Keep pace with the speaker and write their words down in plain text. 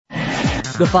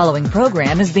The following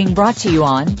program is being brought to you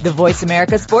on the Voice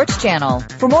America Sports Channel.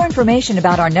 For more information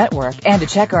about our network and to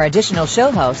check our additional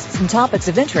show hosts and topics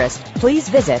of interest, please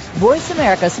visit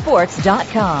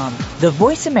voiceamericasports.com. The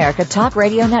Voice America Talk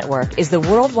Radio Network is the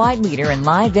worldwide leader in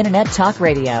live Internet talk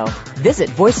radio. Visit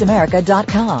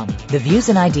voiceamerica.com. The views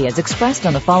and ideas expressed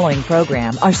on the following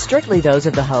program are strictly those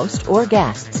of the host or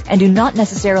guests and do not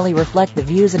necessarily reflect the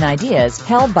views and ideas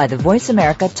held by the Voice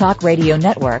America Talk Radio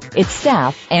Network, its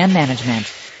staff, and management.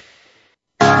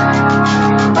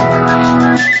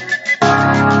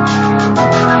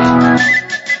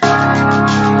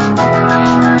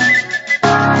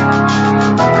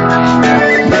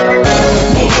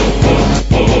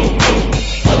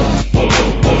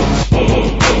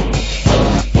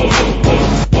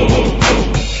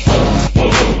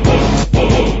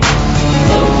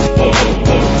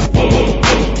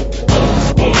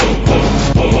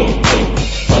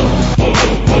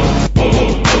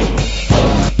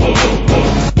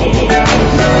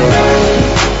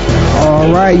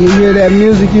 You hear that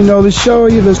music, you know the show.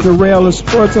 You listen to Rail of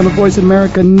Sports on the Voice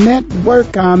America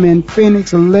Network. I'm in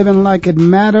Phoenix, living like it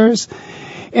matters.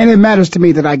 And it matters to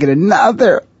me that I get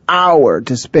another hour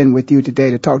to spend with you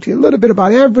today to talk to you a little bit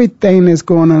about everything that's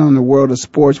going on in the world of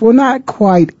sports. Well, not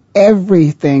quite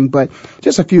everything, but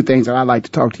just a few things that I'd like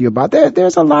to talk to you about.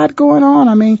 There's a lot going on.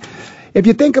 I mean, if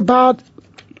you think about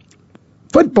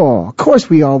football, of course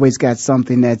we always got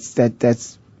something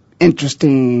that's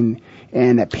interesting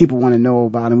and that people want to know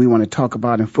about and we want to talk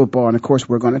about in football. And, of course,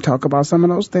 we're going to talk about some of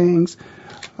those things.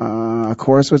 Of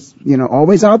course, what's,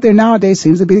 always out there nowadays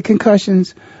seems to be the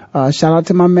concussions. Shout out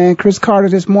to my man, Chris Carter,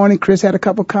 this morning. Chris had a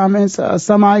couple comments.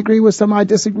 Some I agree with, some I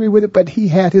disagree with it, but he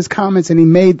had his comments and he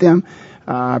made them.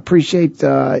 I appreciate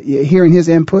hearing his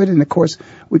input. And, of course,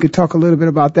 we could talk a little bit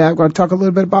about that. We're going to talk a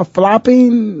little bit about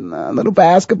flopping, a little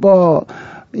basketball,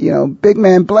 big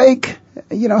man Blake.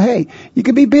 Hey, you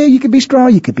can be big, you can be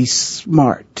strong, you can be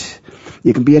smart,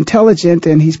 you can be intelligent,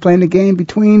 and he's playing the game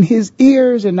between his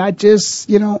ears and not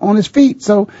just, on his feet.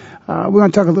 So, we're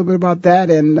going to talk a little bit about that.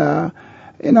 And,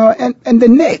 and the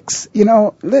Knicks,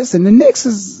 listen, the Knicks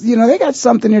is, they got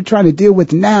something they're trying to deal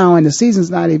with now, and the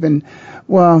season's not even,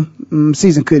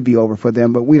 season could be over for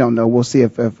them, but we don't know. We'll see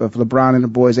if LeBron and the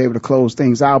boys are able to close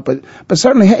things out. But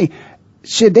certainly, hey,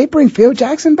 should they bring Phil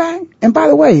Jackson back? And by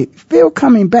the way, Phil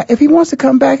coming back, if he wants to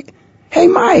come back, hey,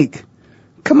 Mike,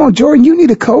 come on, Jordan, you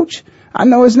need a coach. I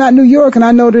know it's not New York, and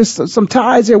I know there's some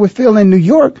ties there with Phil in New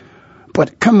York,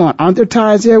 but come on, aren't there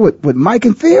ties there with Mike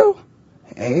and Phil?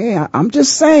 Hey, I'm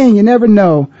just saying, you never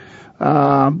know.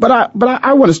 But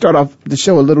I want to start off the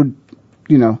show a little, I'm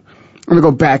going to go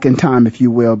back in time, if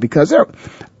you will, because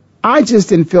I just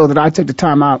didn't feel that I took the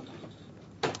time out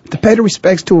to pay the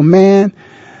respects to a man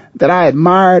that I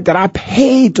admired, that I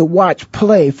paid to watch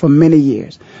play for many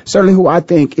years. Certainly who I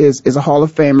think is a Hall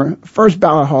of Famer, first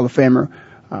ballot Hall of Famer,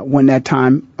 when that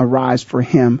time arrives for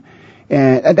him.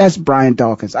 And that's Brian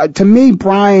Dawkins. To me,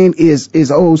 Brian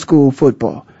is old school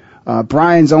football.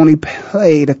 Brian's only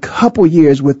played a couple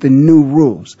years with the new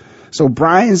rules. So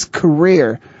Brian's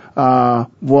career,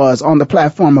 was on the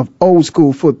platform of old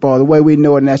school football, the way we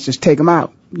know it, and that's just take him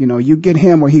out. You get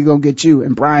him or he gonna get you.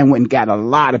 And Brian went and got a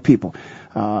lot of people.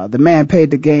 The man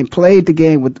played the game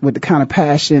with the kind of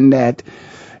passion that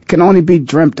can only be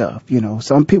dreamt of.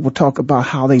 Some people talk about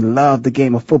how they love the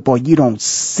game of football. You don't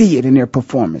see it in their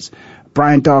performance.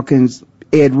 Brian Dawkins,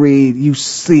 Ed Reed, you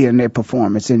see it in their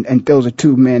performance. And those are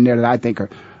two men there that I think are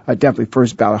definitely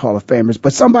first ballot Hall of Famers.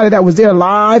 But somebody that was there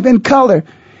live in color,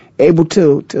 able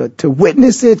to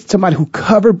witness it, somebody who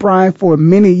covered Brian for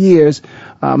many years,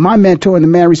 my mentor and the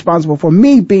man responsible for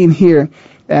me being here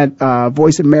at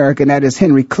Voice America, and that is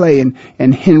Henry Clay,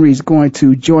 and Henry's going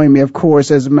to join me, of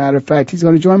course. As a matter of fact, he's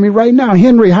going to join me right now.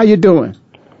 Henry, how you doing?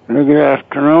 Good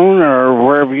afternoon, or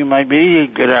wherever you might be.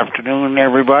 Good afternoon,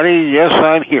 everybody. Yes,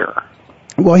 I'm here.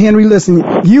 Well, Henry,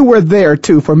 listen, you were there,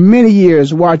 too, for many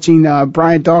years watching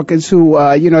Brian Dawkins, who,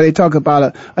 they talk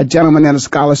about a gentleman and a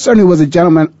scholar. Certainly was a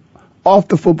gentleman off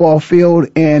the football field,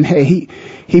 and hey,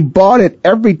 he bought it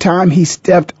every time he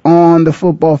stepped on the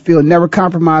football field. Never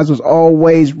compromised, was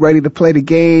always ready to play the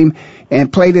game,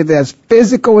 and played it as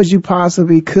physical as you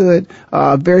possibly could.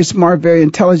 Very smart, very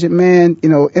intelligent man.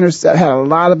 Had a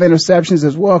lot of interceptions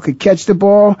as well. Could catch the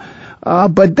ball.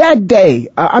 But that day,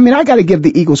 I got to give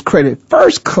the Eagles credit.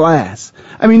 First class.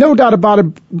 No doubt about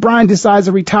it, Brian decides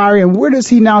to retire. And where does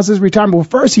he announce his retirement? Well,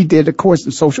 first he did, of course,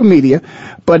 in social media.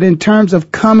 But in terms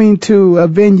of coming to a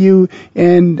venue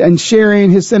and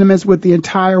sharing his sentiments with the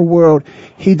entire world,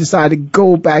 he decided to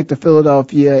go back to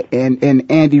Philadelphia and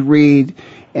Andy Reid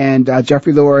and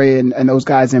Jeffrey Lurie and those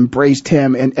guys embraced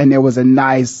him, and there was a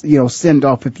nice, send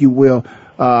off, if you will,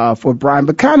 for Brian.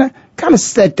 But kind of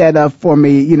set that up for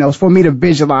me, for me to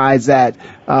visualize that.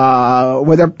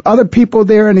 Were there other people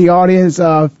there in the audience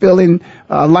feeling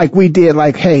like we did,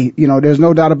 like, hey, there's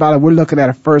no doubt about it, we're looking at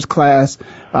a first class,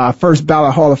 first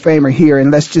ballot Hall of Famer here,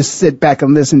 and let's just sit back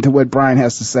and listen to what Brian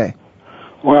has to say?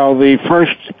 Well, the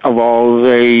first of all,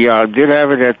 they did have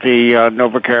it at the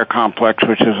NovaCare complex,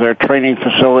 which is their training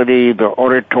facility. The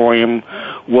auditorium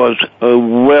was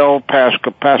well past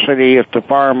capacity. If the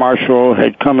fire marshal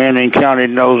had come in and counted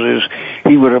noses,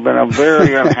 he would have been a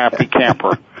very unhappy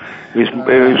camper.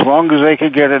 As long as they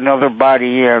could get another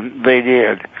body in, they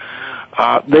did.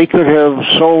 They could have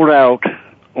sold out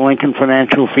Lincoln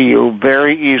Financial Field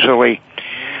very easily,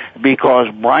 because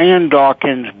Brian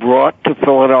Dawkins brought to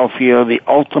Philadelphia the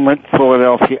ultimate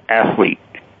Philadelphia athlete.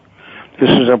 This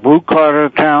is a blue-collar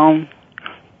town.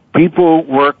 People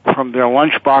work from their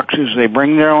lunch boxes. They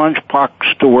bring their lunch box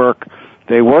to work.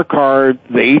 They work hard.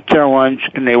 They eat their lunch,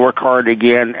 and they work hard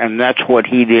again, and that's what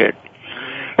he did.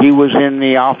 He was in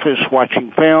the office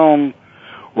watching film,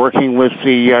 working with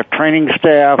the training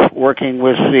staff, working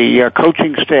with the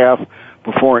coaching staff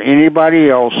before anybody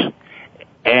else,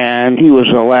 and he was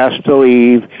the last to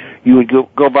leave. You would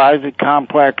go by the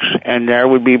complex, and there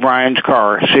would be Brian's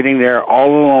car sitting there all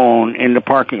alone in the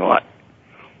parking lot.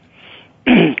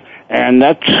 And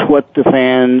that's what the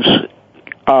fans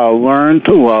learned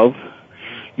to love.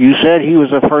 You said he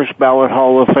was a first ballot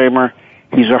Hall of Famer.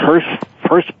 He's a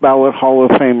first ballot Hall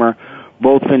of Famer,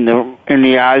 both in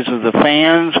the eyes of the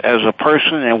fans as a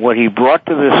person and what he brought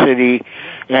to the city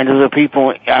and to the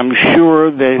people. I'm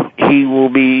sure that he will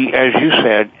be, as you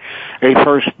said, a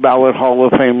first ballot Hall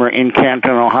of Famer in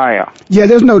Canton, Ohio. Yeah,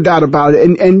 there's no doubt about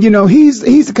it. And he's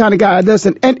the kind of guy that does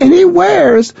it. And he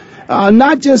wears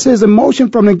not just his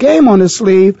emotion from the game on his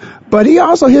sleeve, but he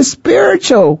also his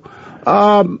spiritual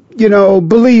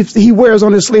beliefs he wears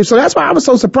on his sleeve. So that's why I was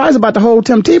so surprised about the whole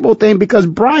Tim Tebow thing, because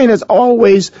Brian has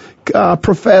always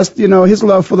professed, his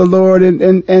love for the Lord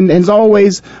and has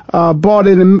always brought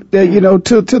in,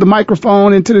 to the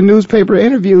microphone and to the newspaper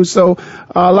interviews. So,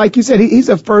 like you said, he's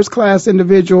a first class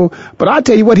individual. But I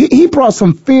tell you what, he brought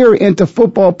some fear into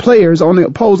football players on the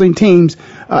opposing teams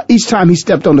each time he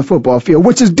stepped on the football field,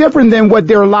 which is different than what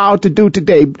they're allowed to do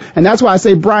today. And that's why I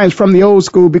say Brian's from the old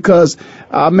school, because,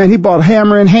 he brought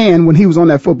hammer in hand when he was on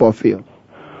that football field.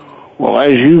 Well,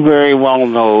 as you very well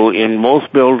know, in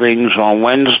both buildings on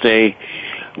Wednesday,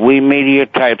 we media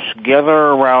types gather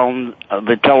around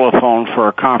the telephone for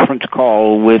a conference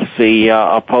call with the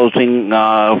opposing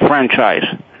franchise.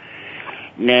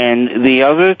 And the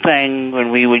other thing,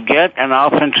 when we would get an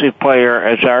offensive player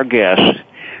as our guest,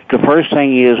 the first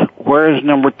thing is, where is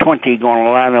number 20 going to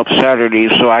line up Saturday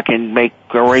so I can make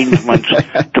arrangements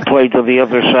to play to the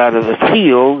other side of the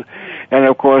field? And,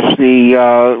 of course, the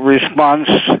response,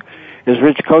 as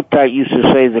Rich Kotite used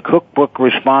to say, the cookbook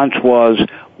response was,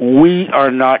 we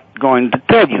are not going to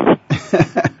tell you.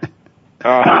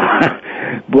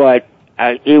 But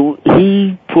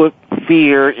he put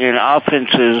fear in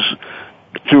offenses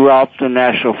throughout the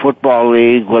National Football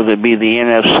League, whether it be the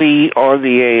NFC or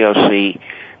the AFC.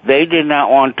 They did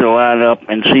not want to line up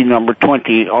and see number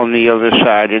 20 on the other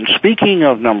side. And speaking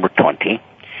of number 20,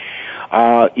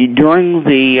 during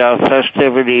the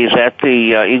festivities at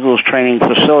the Eagles training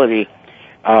facility,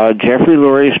 Jeffrey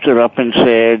Lurie stood up and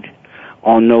said,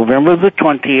 on November the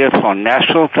 20th on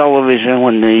national television,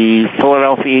 when the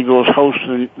Philadelphia Eagles host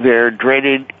their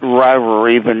dreaded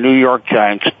rivalry, the New York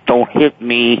Giants, don't hit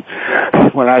me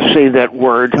when I say that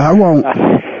word. I won't.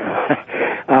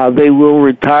 They will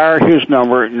retire his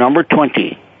number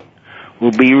 20.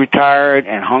 Will be retired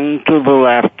and hung to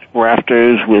the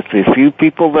rafters with the few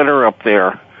people that are up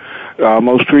there.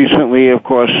 Most recently, of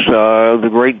course, the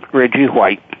great Reggie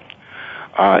White.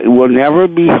 It will never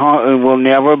be hung, it will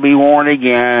never be worn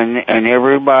again, and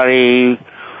everybody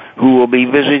who will be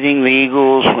visiting the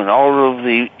Eagles, when all of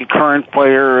the current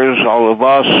players, all of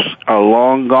us, are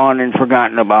long gone and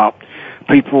forgotten about,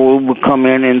 people will come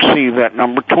in and see that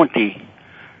number 20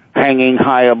 hanging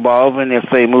high above, and if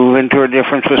they move into a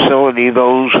different facility,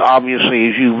 those, obviously,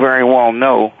 as you very well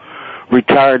know,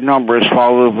 retired numbers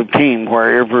follow the team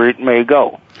wherever it may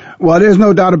go. Well, there's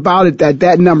no doubt about it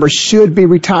that number should be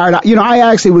retired. I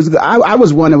actually was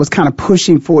one that was kind of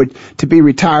pushing for it to be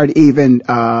retired even,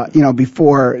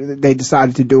 before they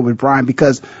decided to do it with Brian,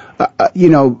 because,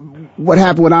 what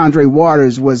happened with Andre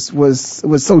Waters was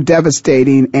so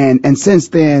devastating, and since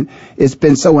then it's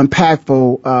been so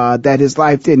impactful that his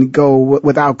life didn't go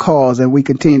without cause, and we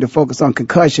continue to focus on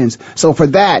concussions. So for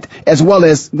that, as well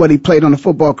as what he played on the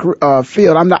football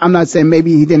field, I'm not saying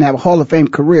maybe he didn't have a Hall of Fame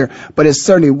career, but it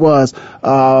certainly was,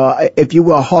 if you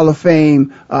will, a Hall of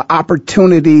Fame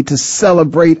opportunity to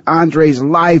celebrate Andre's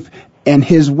life and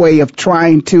his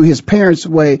parents'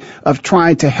 way of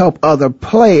trying to help other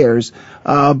players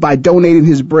by donating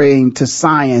his brain to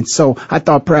science. So I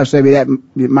thought perhaps maybe that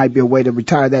might be a way to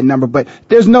retire that number. But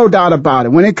there's no doubt about it.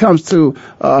 When it comes to,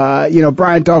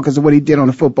 Brian Dawkins and what he did on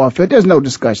the football field, there's no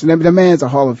discussion. The man's a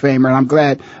Hall of Famer, and I'm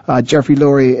glad Jeffrey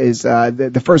Lurie is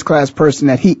the first-class person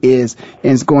that he is,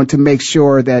 and is going to make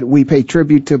sure that we pay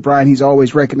tribute to Brian. He's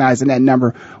always recognizing that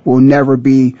number will never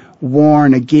be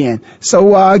worn again.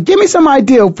 So give me some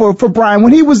idea for Brian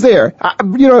when he was there.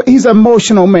 He's an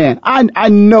emotional man. I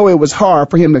know it was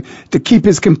hard for him to keep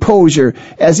his composure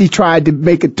as he tried to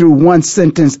make it through one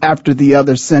sentence after the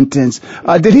other sentence.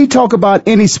 Did he talk about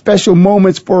any special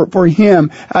moments for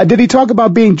him? Did he talk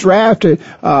about being drafted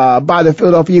by the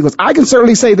Philadelphia Eagles? I can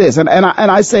certainly say this, and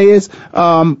I say this,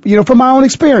 from my own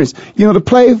experience, to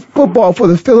play football for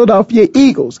the Philadelphia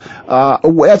Eagles.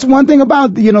 That's one thing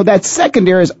about, that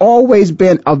secondary has always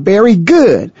been a very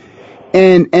good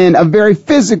and a very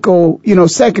physical,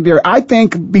 secondary. I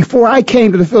think before I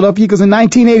came to the Philadelphia Eagles in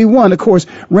 1981, of course,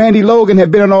 Randy Logan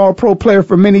had been an all-pro player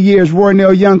for many years. Roy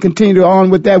Neal Young continued on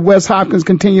with that. Wes Hopkins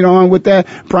continued on with that.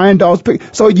 Brian Dawes.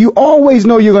 So you always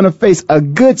know you're going to face a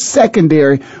good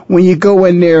secondary when you go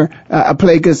in there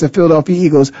play against the Philadelphia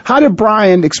Eagles. How did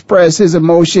Brian express his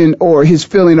emotion or his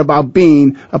feeling about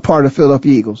being a part of the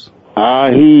Philadelphia Eagles?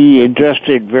 He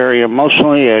adjusted very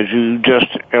emotionally, as you just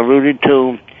alluded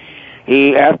to.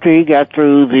 After he got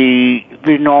through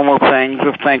the normal things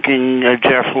of thanking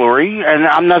Jeff Lurie, and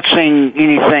I'm not saying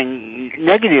anything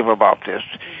negative about this.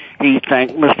 He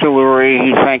thanked Mr. Lurie,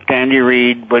 he thanked Andy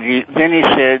Reid, but then he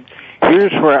said,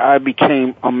 "Here's where I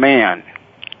became a man."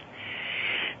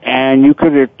 And you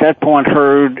could at that point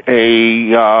heard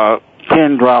a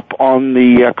pin drop on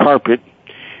the carpet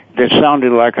that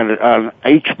sounded like an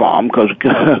H-bomb, because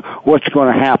what's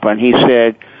going to happen? He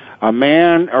said, "A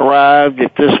man arrived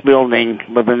at this building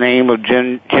by the name of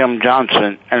Jim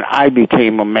Johnson, and I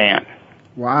became a man."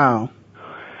 Wow.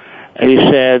 He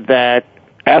said that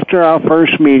after our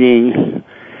first meeting,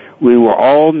 we were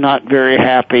all not very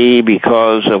happy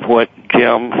because of what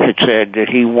Jim had said that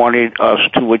he wanted us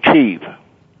to achieve.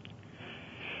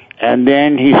 And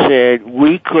then he said,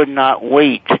 we could not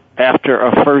wait after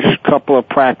our first couple of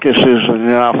practices and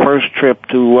then our first trip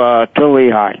to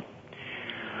Lehigh.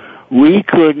 We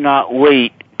could not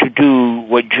wait to do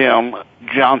what Jim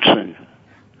Johnson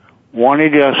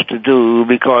wanted us to do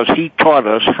because he taught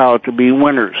us how to be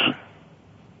winners.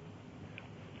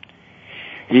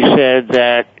 He said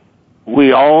that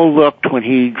we all looked when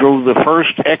he drew the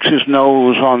first X's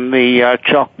nose on the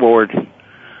chalkboard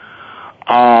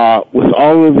with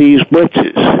all of these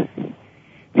blitzes.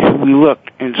 We looked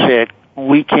and said,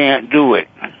 we can't do it.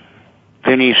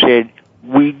 Then he said,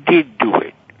 we did do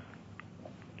it.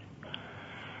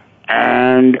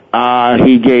 And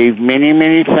he gave many,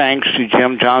 many thanks to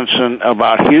Jim Johnson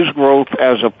about his growth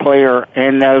as a player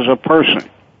and as a person.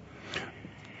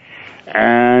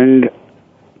 And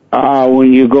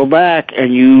when you go back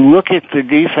and you look at the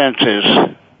defenses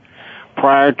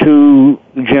prior to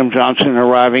Jim Johnson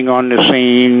arriving on the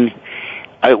scene,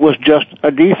 it was just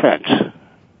a defense.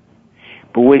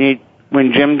 But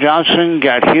when Jim Johnson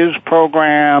got his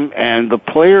program and the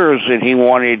players that he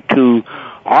wanted to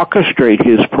orchestrate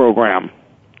his program,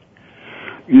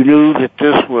 you knew that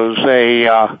this was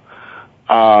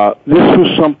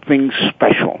something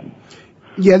special.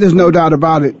 Yeah, there's no doubt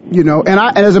about it. And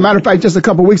as a matter of fact, just a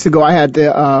couple of weeks ago, I had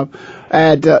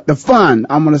the fun.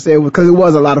 I'm going to say, because it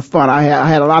was a lot of fun. I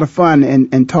had a lot of fun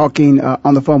in talking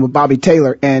on the phone with Bobby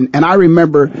Taylor, and I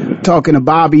remember talking to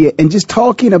Bobby and just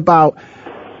talking about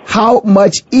how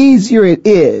much easier it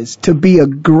is to be a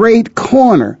great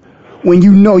corner when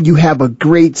you know you have a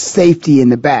great safety in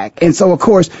the back. And so, of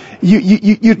course,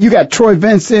 you got Troy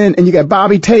Vincent and you got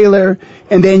Bobby Taylor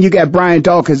and then you got Brian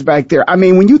Dawkins back there. I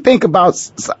mean, when you think about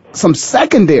some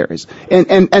secondaries,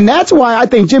 and that's why I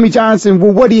think Jimmy Johnson,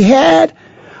 with what he had,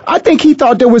 I think he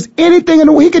thought there was anything in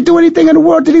the world, he could do anything in the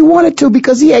world that he wanted to,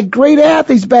 because he had great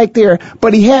athletes back there,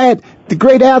 but he had the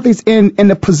great athletes in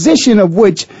the position of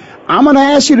which I'm going to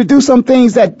ask you to do some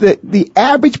things that the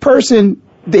average person,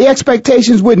 the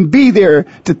expectations wouldn't be there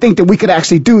to think that we could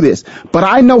actually do this. But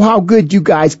I know how good you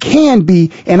guys can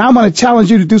be, and I'm going to challenge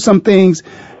you to do some things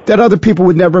that other people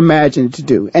would never imagine to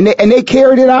do. And they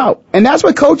carried it out. And that's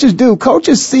what coaches do.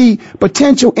 Coaches see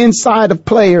potential inside of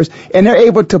players, and they're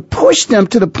able to push them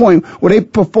to the point where they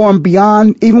perform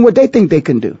beyond even what they think they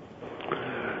can do.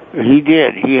 He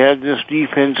did. He had this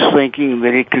defense thinking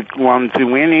that he could run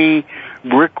through any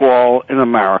brick wall in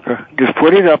America. Just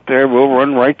put it up there. We'll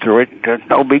run right through it. There's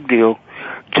no big deal.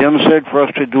 Jim said for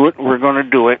us to do it, we're going to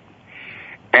do it.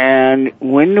 And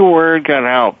when the word got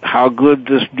out how good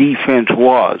this defense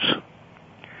was,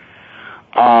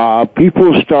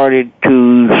 people started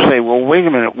to say, well, wait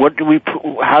a minute,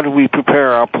 how do we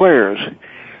prepare our players?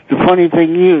 The funny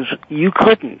thing is, you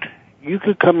couldn't. You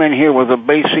could come in here with a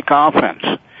basic offense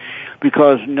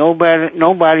because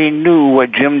nobody knew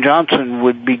what Jim Johnson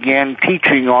would begin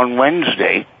teaching on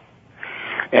Wednesday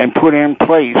and put in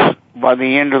place by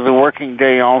the end of the working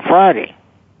day on Friday.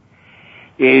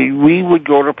 We would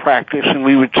go to practice and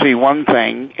we would see one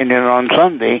thing, and then on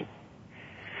Sunday,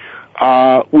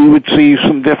 we would see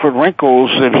some different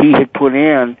wrinkles that he had put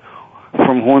in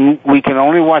from when we can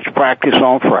only watch practice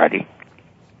on Friday.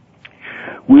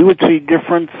 We would see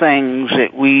different things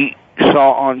that we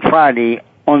saw on Friday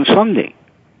on Sunday.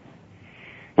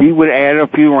 He would add a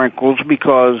few wrinkles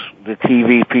because the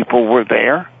TV people were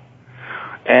there.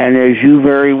 And as you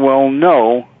very well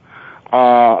know,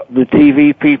 the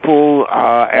TV people,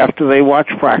 after they watch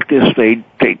practice, they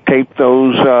tape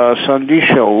those Sunday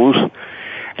shows,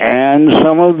 and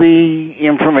some of the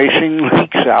information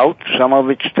leaks out. Some of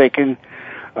it's taken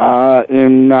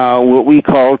in what we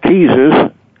call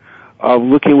teases of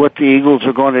look at what the Eagles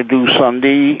are going to do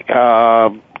Sunday.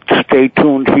 Stay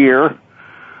tuned here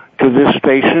to this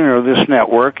station or this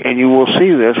network, and you will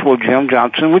see this. Well, Jim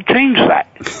Johnson would change that.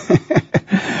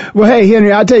 Well, hey,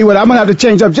 Henry, I'll tell you what, I'm going to have to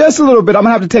change up just a little bit. I'm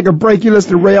going to have to take a break. You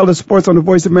listen to Ray Elder Sports on the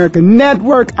Voice America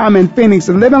Network. I'm in Phoenix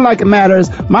and living like it matters.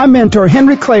 My mentor,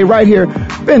 Henry Clay, right here,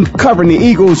 been covering the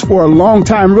Eagles for a long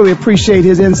time. Really appreciate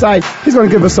his insight. He's going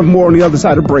to give us some more on the other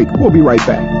side of break. We'll be right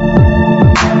back.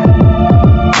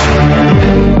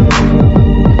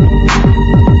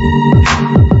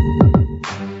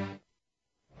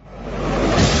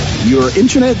 Your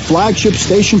internet flagship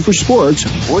station for sports,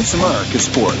 Voice America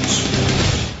Sports.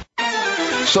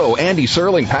 So Andy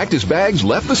Serling packed his bags,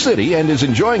 left the city, and is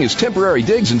enjoying his temporary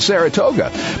digs in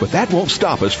Saratoga. But that won't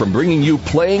stop us from bringing you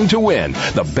Playing to Win,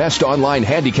 the best online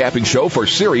handicapping show for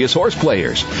serious horse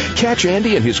players. Catch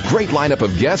Andy and his great lineup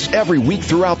of guests every week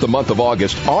throughout the month of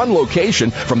August on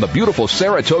location from the beautiful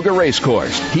Saratoga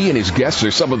Racecourse. He and his guests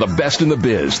are some of the best in the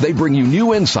biz. They bring you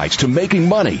new insights to making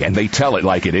money, and they tell it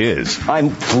like it is.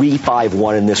 I'm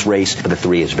 3-5-1 in this race, but the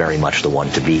 3 is very much the one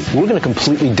to beat. We're going to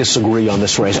completely disagree on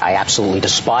this race. I absolutely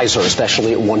despise her,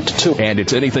 especially at 1-2. And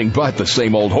it's anything but the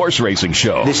same old horse racing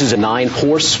show. This is a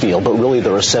 9-horse field, but really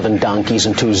there are 7 donkeys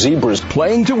and 2 zebras.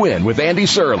 Playing to Win with Andy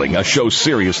Serling, a show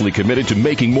seriously committed to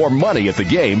making more money at the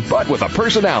game, but with a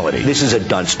personality. This is a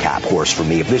dunce cap horse for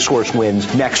me. If this horse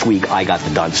wins, next week I got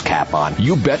the dunce cap on.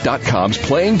 YouBet.com's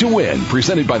Playing to Win,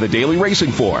 presented by the Daily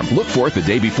Racing Form. Look for it the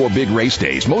day before big race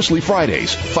days, mostly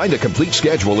Fridays. Find a complete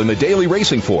schedule in the Daily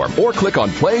Racing Form or click on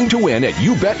Playing to Win at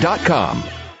YouBet.com.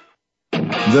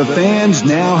 The fans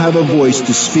now have a voice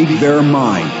to speak their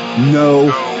mind. No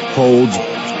holds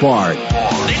barred.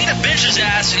 They need to bench his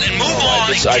ass and move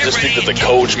on. I just think that the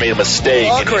coach made a mistake.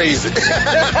 All crazy.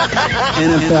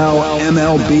 NFL,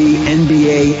 MLB,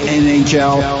 NBA,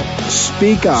 NHL.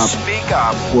 Speak up. Speak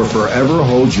up. Or forever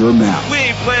hold your mouth. We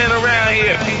ain't playing around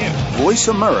here. Voice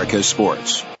America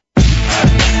Sports.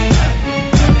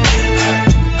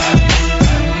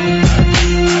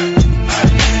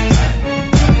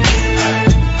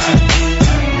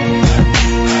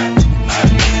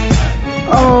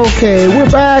 Okay, we're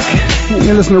back.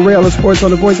 You're listening to Ray Elder Sports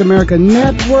on the Voice America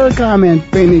Network. I'm in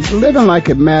Phoenix, living like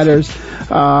it matters.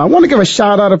 I want to give a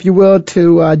shout out, if you will,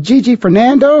 to Gigi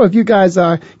Fernando. If you guys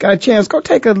got a chance, go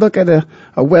take a look at a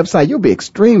website. You'll be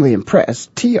extremely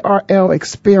impressed.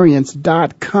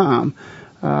 TRLexperience.com.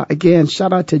 Again,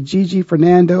 shout out to Gigi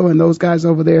Fernando and those guys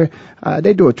over there.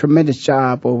 They do a tremendous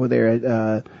job over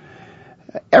there.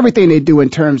 Everything they do in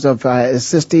terms of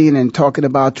assisting and talking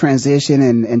about transition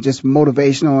and just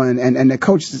motivational, and the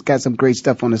coach has got some great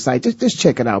stuff on the site. Just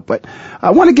check it out. But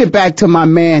I want to get back to my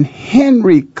man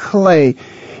Henry Clay.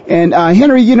 And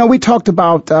Henry, we talked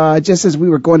about just as we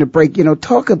were going to break,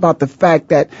 talk about the fact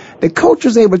that the coach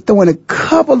was able to throw in a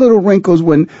couple little wrinkles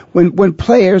when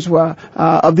players were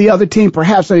of the other team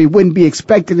perhaps they wouldn't be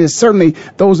expecting it. Certainly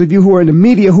those of you who are in the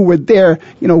media who were there,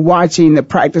 watching the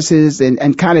practices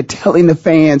and kind of telling the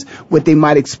fans what they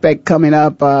might expect coming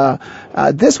up.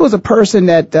 This was a person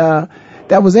that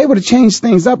that was able to change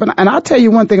things up. And I'll tell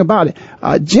you one thing about it.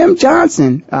 Jim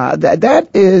Johnson,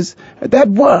 that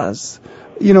was,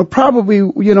 probably,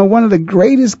 one of the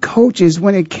greatest coaches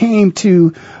when it came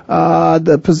to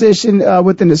the position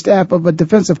within the staff of a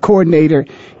defensive coordinator.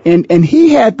 And he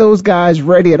had those guys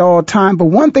ready at all time. But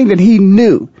one thing that he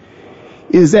knew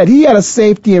is that he had a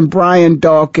safety in Brian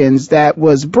Dawkins that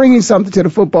was bringing something to the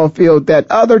football field that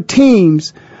other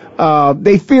teams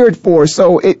they feared for.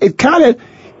 So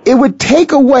it would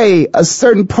take away a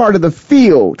certain part of the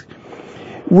field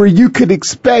where you could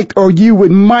expect or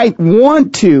might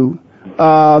want to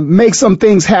make some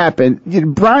things happen.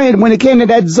 Brian, when it came to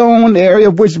that zone area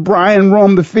of which Brian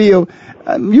roamed the field,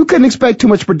 you couldn't expect too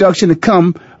much production to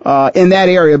come in that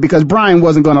area because Brian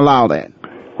wasn't going to allow that.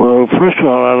 Well, first of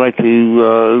all, I'd like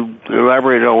to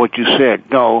elaborate on what you said.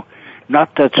 No,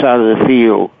 not that side of the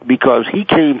field, because he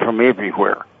came from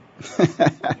everywhere.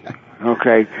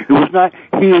 Okay? It was not,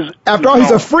 after all, he's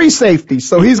a free safety,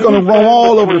 so he's going to roam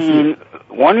all over the field.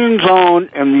 One in zone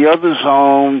and the other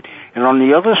zone, and on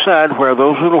the other side where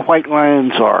those little white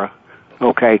lines are,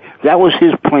 okay, that was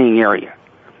his playing area.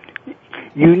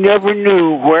 You never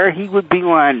knew where he would be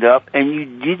lined up, and you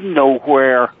didn't know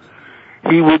where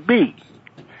he would be.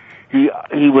 He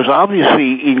was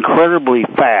obviously incredibly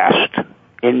fast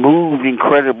and moved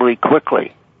incredibly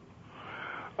quickly.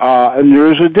 And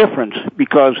there is a difference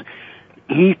because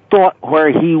he thought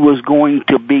where he was going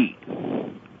to be.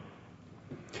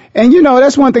 And,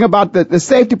 that's one thing about the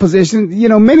safety position.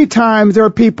 Many times there are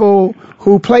people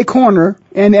who play corner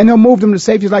and they'll move them to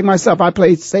safeties like myself. I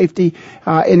played safety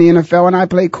in the NFL and I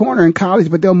played corner in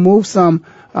college, but they'll move some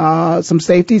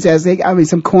safeties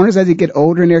some corners as they get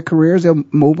older in their careers. They'll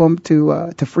move them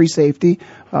to free safety.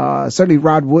 Certainly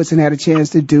Rod Woodson had a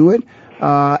chance to do it.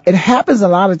 It happens a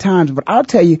lot of times, but I'll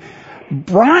tell you,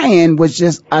 Brian was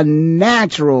just a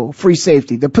natural free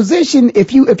safety. The position,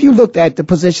 if you looked at the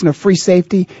position of free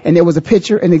safety and there was a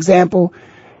picture, an example,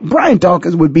 Brian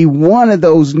Dawkins would be one of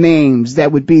those names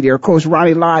that would be there. Of course,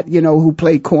 Ronnie Lott, who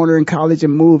played corner in college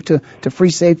and moved to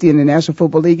free safety in the National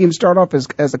Football League, even started off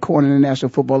as a corner in the National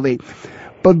Football League.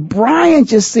 But Brian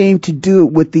just seemed to do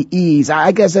it with the ease.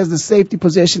 I guess as the safety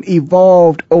position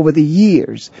evolved over the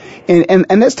years. And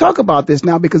let's talk about this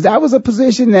now, because that was a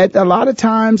position that a lot of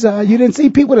times you didn't see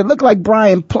people that looked like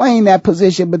Brian playing that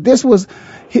position. But this was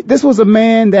a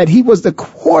man that he was the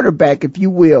quarterback, if you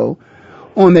will,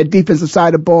 on that defensive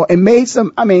side of the ball, and made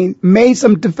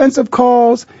some defensive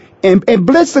calls and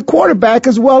blitzed the quarterback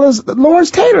as well as Lawrence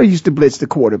Taylor used to blitz the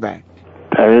quarterback.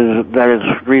 That is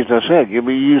the reason I said.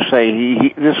 You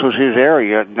say this was his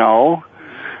area. No,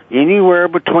 anywhere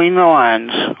between the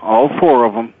lines, all four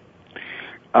of them,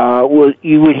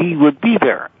 he would be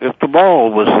there if the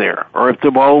ball was there or if the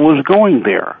ball was going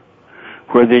there,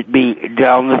 whether it be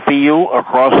down the field,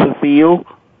 across the field,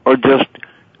 or just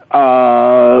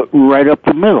right up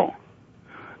the middle.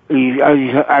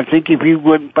 I think if you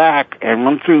went back and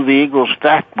went through the Eagles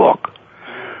stat book,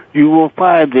 you will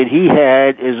find that he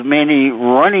had as many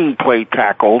running play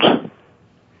tackles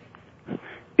as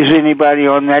anybody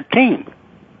on that team.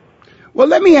 Well,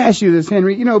 let me ask you this,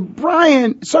 Henry.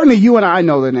 Brian, certainly you and I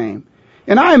know the name.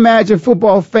 And I imagine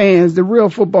football fans, the real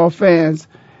football fans,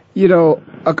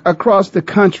 across the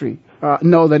country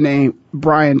know the name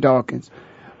Brian Dawkins.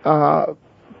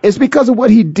 It's because of what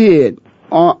he did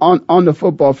on the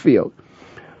football field.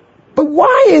 But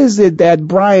why is it that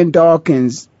Brian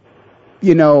Dawkins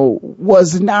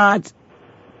was not,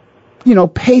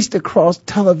 paced across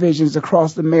televisions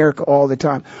across America all the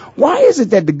time? Why is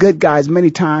it that the good guys many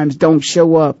times don't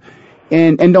show up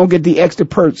and don't get the extra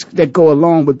perks that go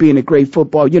along with being a great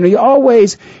football? You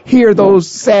always hear those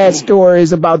sad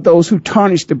stories about those who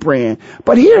tarnish the brand.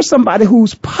 But here's somebody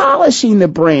who's polishing the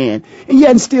brand, and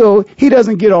yet still he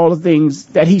doesn't get all the things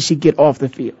that he should get off the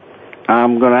field.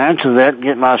 I'm going to answer that and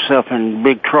get myself in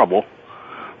big trouble.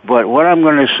 But what I'm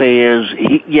going to say is,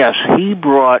 he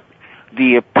brought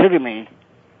the epitome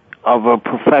of a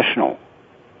professional.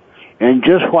 And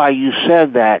just why you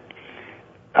said that,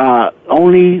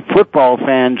 only football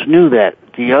fans knew that.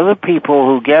 The other people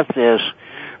who get this,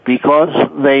 because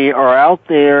they are out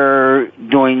there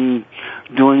doing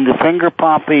the finger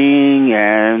popping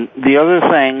and the other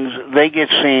things, they get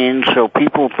seen, so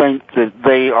people think that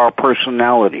they are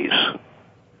personalities.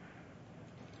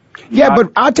 Yeah,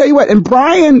 but I'll tell you what, and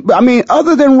Brian,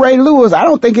 other than Ray Lewis, I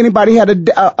don't think anybody had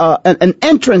an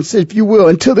entrance, if you will,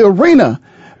 into the arena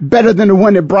better than the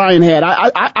one that Brian had.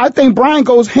 I think Brian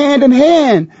goes hand in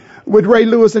hand with Ray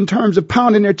Lewis in terms of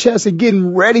pounding their chest and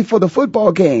getting ready for the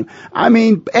football game.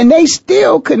 And they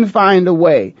still couldn't find a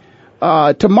way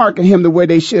to market him the way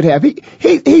they should have.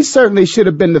 He certainly should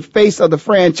have been the face of the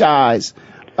franchise,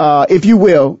 if you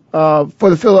will, for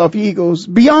the Philadelphia Eagles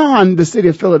beyond the city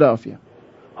of Philadelphia.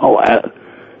 Oh,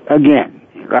 again,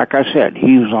 like I said,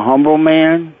 he was a humble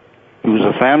man, he was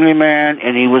a family man,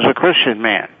 and he was a Christian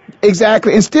man.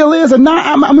 Exactly, and still is.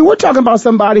 We're talking about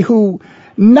somebody who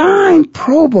 9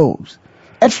 Pro Bowls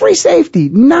at free safety,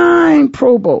 9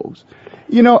 Pro Bowls.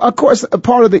 Of course, a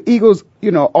part of the Eagles,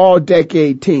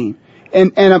 all-decade team.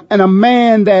 And a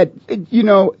man that,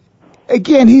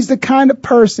 again, he's the kind of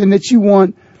person that you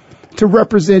want to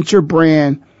represent your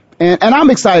brand. And I'm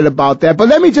excited about that. But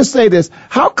let me just say this.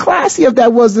 How classy of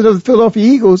that was it of the Philadelphia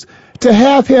Eagles to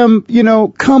have him,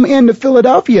 come into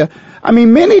Philadelphia? I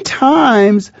mean, many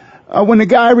times when the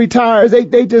guy retires,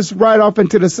 they just ride off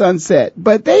into the sunset.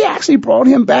 But they actually brought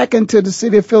him back into the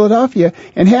city of Philadelphia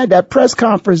and had that press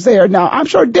conference there. Now, I'm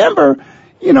sure Denver,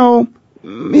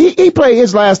 he played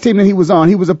his last team that he was on.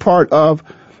 He was a part of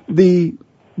the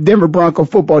Denver Bronco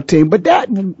football team, but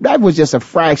that was just a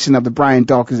fraction of the Brian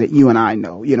Dawkins that you and I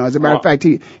know. As a matter of fact,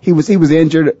 he was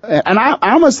injured. And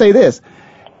I'm going to say this.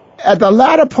 At the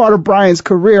latter part of Brian's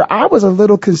career, I was a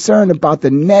little concerned about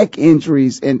the neck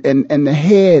injuries and the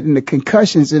head and the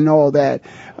concussions and all that.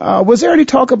 Was there any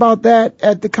talk about that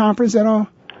at the conference at all?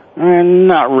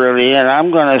 Not really, and I'm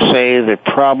going to say that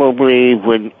probably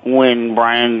when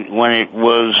it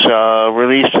was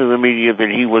released to the media that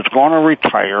he was going to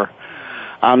retire,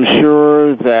 I'm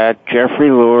sure that Jeffrey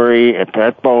Lurie at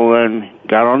Pat Bowlen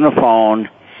got on the phone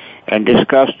and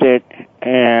discussed it,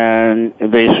 and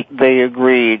they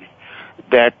agreed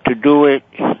that to do it,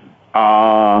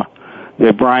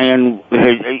 that Brian,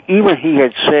 he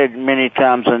had said many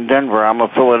times in Denver, I'm a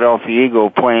Philadelphia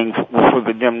Eagle playing for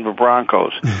the Denver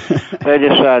Broncos. They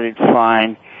decided,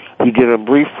 fine. He did a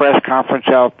brief press conference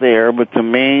out there, but the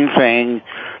main thing,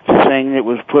 the thing that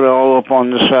was put all up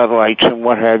on the satellites and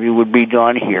what have you, would be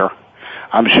done here.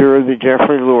 I'm sure that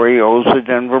Jeffrey Lurie owes the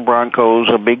Denver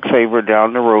Broncos a big favor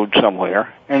down the road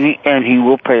somewhere, and he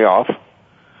will pay off.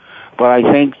 But I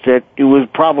think that it was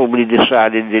probably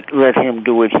decided that let him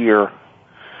do it here,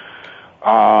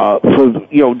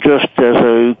 just as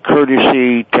a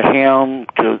courtesy to him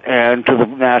and to the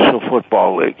National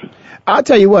Football League. I'll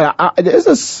tell you what, there's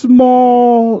a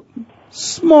small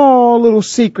little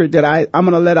secret that I'm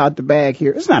going to let out the bag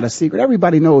here. It's not a secret.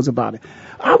 Everybody knows about it.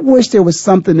 I wish there was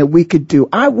something that we could do.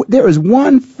 There's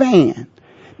one fan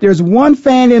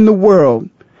in the world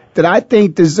that I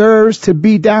think deserves to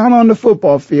be down on the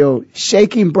football field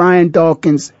shaking Brian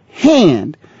Dawkins'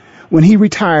 hand when he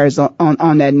retires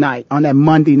on that night, on that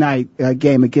Monday night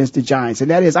game against the Giants. And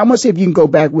that is, I'm going to see if you can go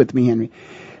back with me, Henry.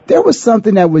 There was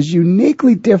something that was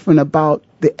uniquely different about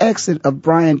the exit of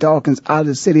Brian Dawkins out of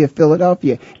the city of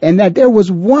Philadelphia, and that there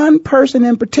was one person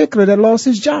in particular that lost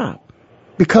his job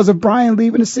because of Brian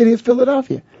leaving the city of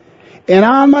Philadelphia. And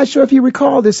I'm not sure if you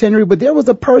recall this, Henry, but there was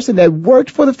a person that worked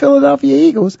for the Philadelphia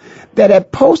Eagles that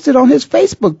had posted on his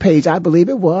Facebook page, I believe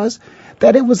it was,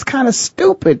 that it was kind of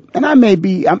stupid. And I'm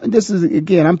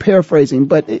paraphrasing,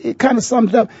 but it kind of summed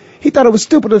it up. He thought it was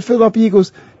stupid of the Philadelphia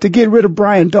Eagles to get rid of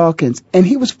Brian Dawkins, and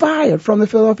he was fired from the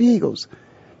Philadelphia Eagles.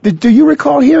 Do you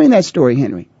recall hearing that story,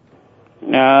 Henry?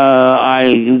 Go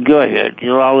ahead.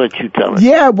 I'll let you tell it.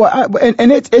 Yeah, well,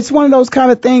 and it's one of those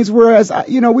kind of things. Whereas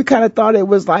we kind of thought it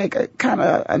was like a kind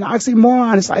of an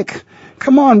oxymoron. It's like,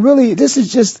 come on, really, this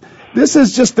is just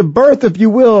the birth, if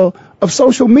you will, of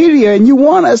social media, and you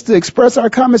want us to express our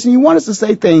comments and you want us to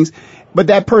say things, but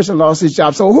that person lost his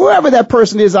job. So whoever that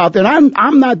person is out there, and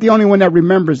I'm not the only one that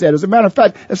remembers that. As a matter of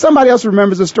fact, if somebody else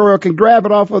remembers the story or can grab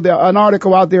it off of an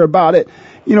article out there about it,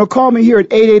 call me here at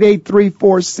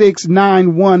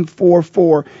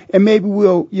 888-346-9144, and maybe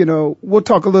we'll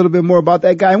talk a little bit more about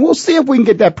that guy, and we'll see if we can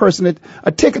get that person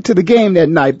a ticket to the game that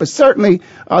night. But certainly,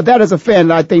 that is a fan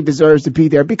that I think deserves to be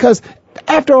there, because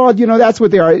after all, that's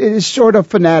what they are. It is short of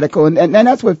fanatical, and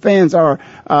that's what fans are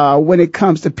when it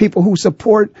comes to people who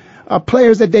support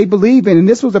players that they believe in. And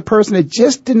this was a person that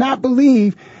just did not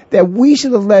believe that we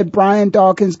should have let Brian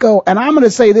Dawkins go. And I'm going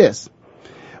to say this.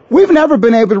 We've never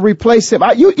been able to replace him.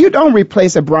 You don't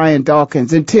replace a Brian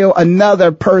Dawkins until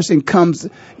another person comes, to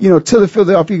the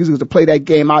Philadelphia Eagles to play that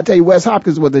game. I'll tell you, Wes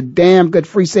Hopkins was a damn good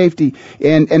free safety.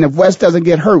 And if Wes doesn't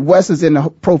get hurt, Wes is in the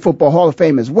Pro Football Hall of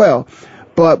Fame as well.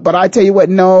 But I tell you what,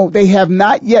 no, they have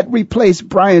not yet replaced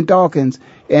Brian Dawkins,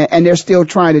 and they're still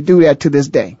trying to do that to this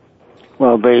day.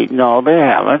 Well, they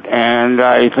haven't, and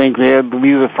I think they'll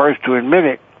be the first to admit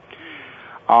it,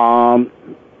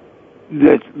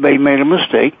 that they made a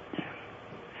mistake,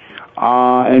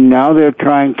 and now they're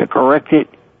trying to correct it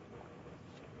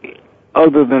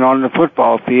other than on the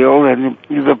football field, and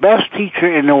the best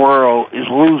teacher in the world is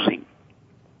losing.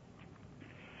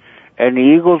 And the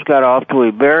Eagles got off to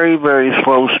a very, very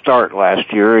slow start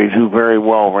last year, as you very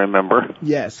well remember.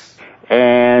 Yes.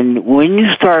 And when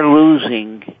you start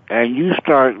losing and you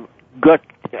start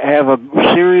have a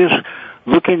serious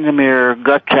look in the mirror,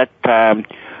 gut check time,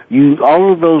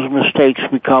 all of those mistakes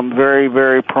become very,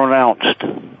 very pronounced.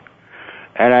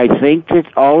 And I think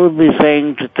that all of the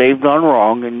things that they've done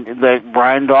wrong, and that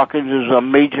Brian Dawkins is a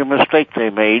major mistake they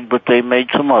made, but they made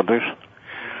some others.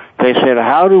 They said,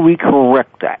 how do we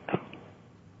correct that?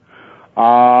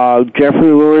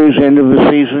 Jeffrey Lurie's end of the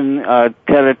season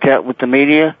tete-a-tete with the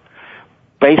media,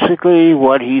 basically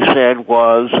what he said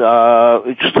was,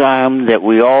 it's time that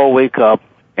we all wake up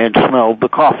and smell the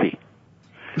coffee.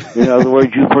 In other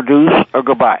words, you produce or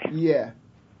goodbye. Yeah.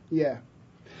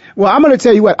 Well, I'm going to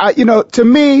tell you what, to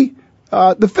me,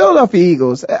 the Philadelphia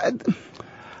Eagles,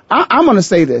 I'm going to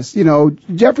say this,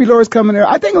 Jeffrey Lurie's coming there.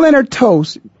 I think Leonard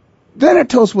Tost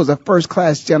was a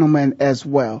first-class gentleman as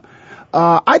well.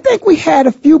 I think we had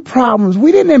a few problems.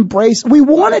 We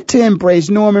wanted to embrace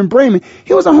Norman Bremen.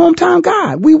 He was a hometown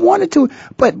guy. We wanted to,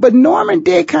 but Norman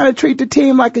did kind of treat the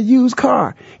team like a used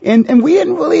car. And we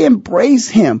didn't really embrace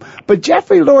him. But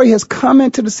Jeffrey Lurie has come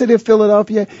into the city of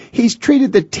Philadelphia. He's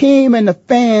treated the team and the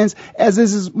fans as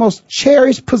his most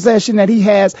cherished possession that he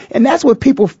has. And that's what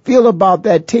people feel about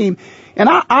that team. And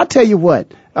I'll tell you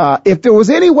what. If there was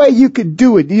any way you could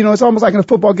do it, it's almost like in a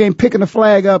football game, picking the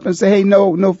flag up and say, hey,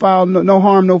 no foul, no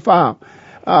harm, no foul.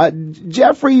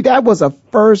 Jeffrey, that was a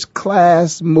first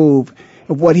class move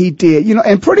of what he did,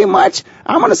 and pretty much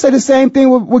I'm going to say the same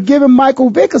thing with giving Michael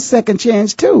Vick a second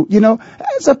chance too,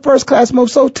 it's a first class move.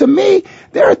 So to me,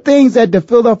 there are things that the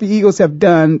Philadelphia Eagles have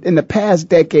done in the past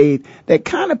decade that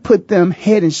kind of put them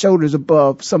head and shoulders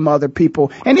above some other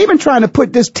people, and even trying to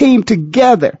put this team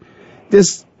together.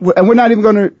 And we're not even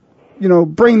going to,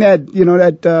 bring that,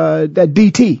 that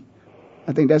DT.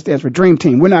 I think that stands for Dream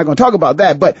Team. We're not going to talk about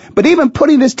that. But even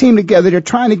putting this team together, they're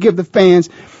trying to give the fans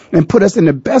and put us in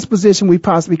the best position we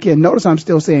possibly can. Notice I'm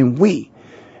still saying we.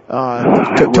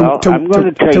 To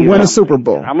win a Super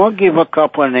Bowl. I'm going to give a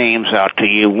couple of names out to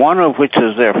you, one of which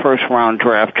is their first-round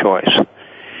draft choice,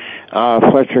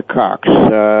 Fletcher Cox.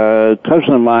 A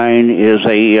cousin of mine is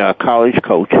a college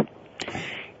coach.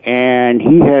 And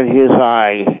he had his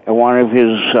eye, one of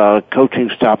his coaching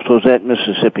stops was at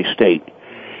Mississippi State.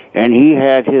 And he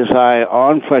had his eye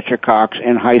on Fletcher Cox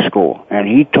in high school. And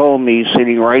he told me,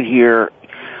 sitting right here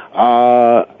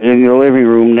in your living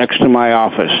room next to my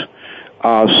office,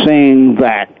 saying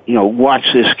that, watch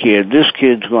this kid. This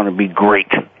kid's going to be great.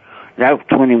 That was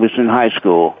when he was in high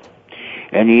school.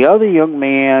 And the other young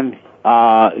man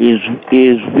is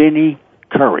Vinny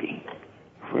Curry.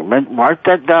 Mark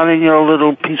that down in your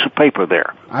little piece of paper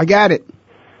there. I got it.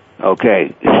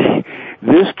 Okay.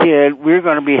 This kid, we're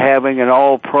going to be having an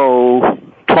all-pro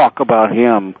talk about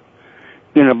him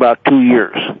in about 2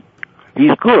 years.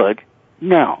 He's good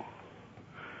now.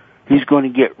 He's going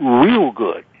to get real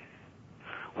good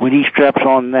when he straps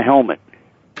on the helmet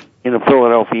in a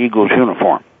Philadelphia Eagles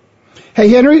uniform. Hey,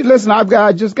 Henry, listen,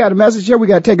 I just got a message here. We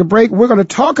got to take a break. We're going to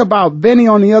talk about Vinny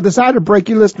on the other side of the break.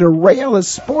 You listen to Rail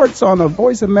Sports on the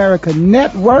Voice America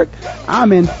Network.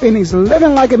 I'm in Phoenix,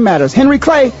 living like it matters. Henry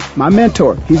Clay, my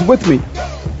mentor, he's with me.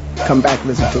 Come back,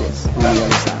 listen to us on the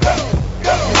other side.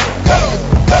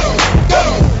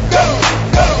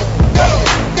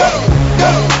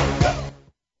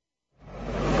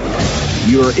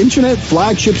 Your internet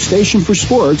flagship station for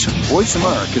sports, Voice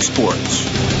America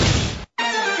Sports.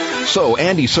 So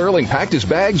Andy Serling packed his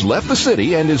bags, left the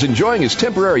city, and is enjoying his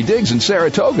temporary digs in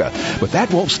Saratoga. But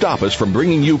that won't stop us from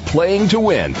bringing you Playing to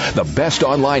Win, the best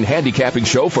online handicapping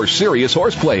show for serious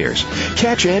horse players.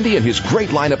 Catch Andy and his great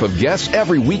lineup of guests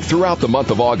every week throughout the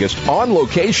month of August on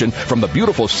location from the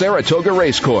beautiful Saratoga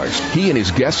Racecourse. He and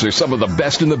his guests are some of the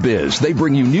best in the biz. They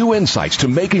bring you new insights to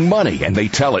making money, and they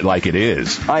tell it like it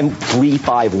is. I'm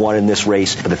 3-5-1 in this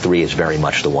race, but the 3 is very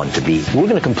much the one to beat. We're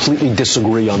going to completely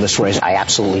disagree on this race. I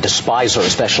absolutely despise her,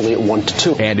 especially at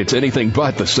 1-2. And it's anything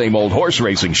but the same old horse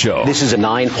racing show. This is a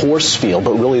 9-horse field,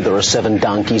 but really there are 7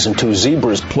 donkeys and 2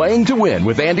 zebras. Playing to Win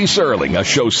with Andy Serling, a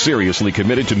show seriously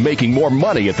committed to making more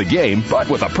money at the game, but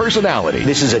with a personality.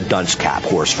 This is a dunce cap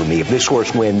horse for me. If this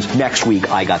horse wins, next week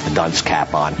I got the dunce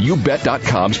cap on.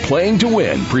 YouBet.com's Playing to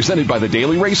Win, presented by the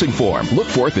Daily Racing Form. Look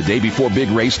for it the day before big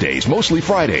race days, mostly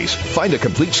Fridays. Find a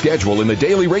complete schedule in the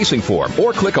Daily Racing Form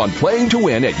or click on Playing to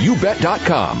Win at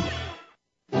YouBet.com.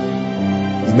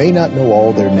 You may not know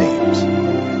all their names,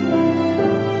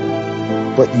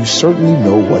 but you certainly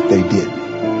know what they did.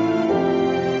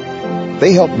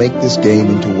 They helped make this game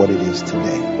into what it is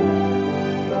today.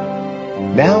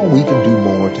 Now we can do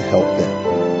more to help them.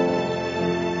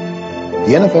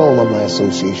 The NFL Alumni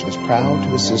Association is proud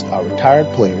to assist our retired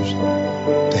players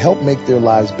to help make their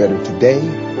lives better today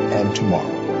and tomorrow.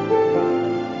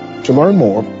 To learn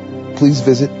more, please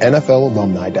visit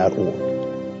NFLalumni.org.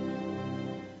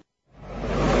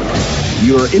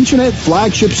 Your internet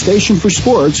flagship station for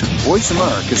sports, Voice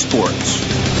America Sports.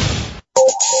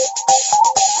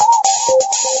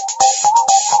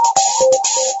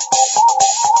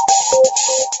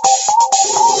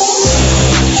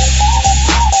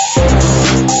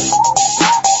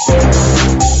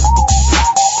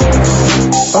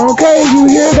 Okay, you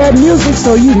hear that music,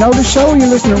 so you know the show. You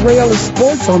listen to Ray Ellis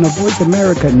Sports on the Voice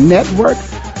America Network.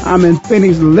 I'm in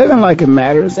Phoenix, living like it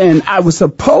matters, and I was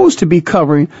supposed to be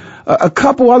covering a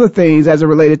couple other things as it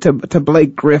related to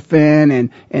Blake Griffin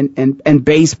and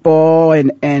baseball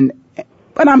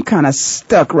but I'm kind of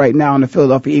stuck right now on the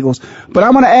Philadelphia Eagles. But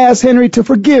I'm going to ask Henry to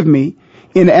forgive me,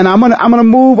 and I'm going to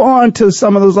move on to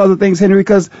some of those other things, Henry,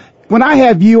 because when I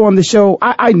have you on the show,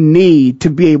 I need to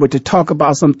be able to talk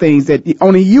about some things that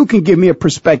only you can give me a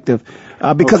perspective,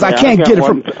 because I can't get it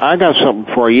from... I got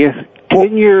something for you.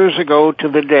 10 years ago to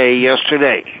the day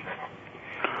yesterday,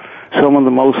 some of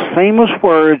the most famous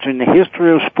words in the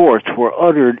history of sports were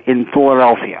uttered in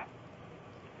Philadelphia.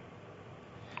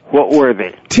 What were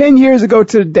they? 10 years ago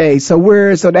to the day, so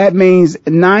that means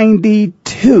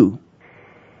 92.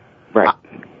 Right.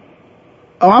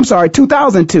 Oh, I'm sorry,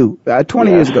 2002,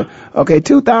 20 years ago. Okay,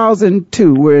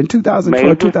 2002. We're in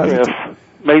 2012, 2002.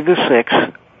 May the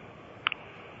 6th.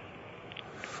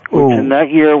 Which in that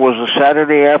year was a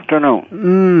Saturday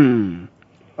afternoon.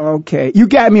 Okay. You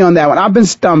got me on that one. I've been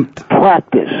stumped.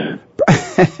 Practice.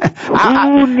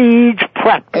 Who needs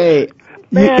practice? Hey,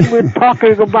 Man, we're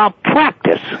talking about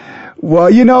practice.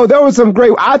 Well, there was some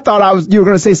great. I thought you were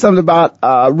going to say something about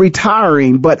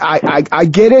retiring, but I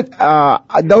get it.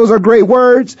 Those are great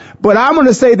words. But I'm going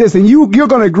to say this, and you're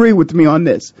going to agree with me on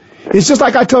this. It's just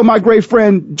like I told my great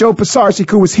friend Joe Pisarcik,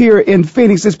 who was here in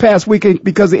Phoenix this past weekend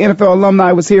because the NFL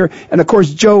alumni was here, and of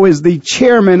course Joe is the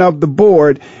chairman of the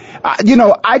board.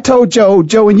 I told Joe,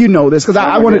 and you know this because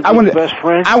I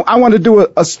wanted to do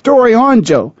a story on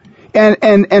Joe,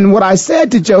 and what I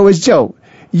said to Joe is, Joe,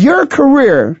 your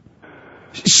career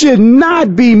should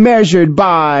not be measured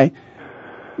by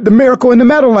the Miracle in the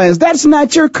Meadowlands. That's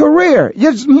not your career.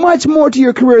 There's much more to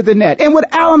your career than that. And with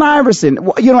Allen Iverson,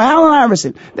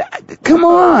 come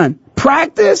on,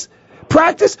 practice.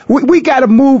 We got to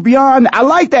move beyond. I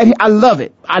like that. I love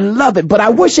it. But I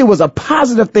wish it was a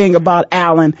positive thing about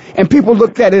Allen and people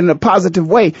looked at it in a positive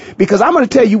way, because I'm going to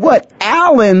tell you what,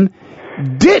 Allen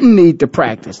didn't need to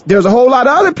practice. There's a whole lot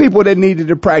of other people that needed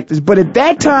to practice, but at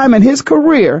that time in his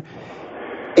career,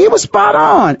 he was spot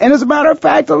on. And as a matter of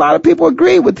fact, a lot of people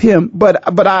agree with him, but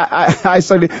I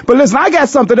certainly, but listen, I got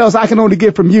something else I can only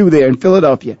get from you there in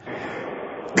Philadelphia.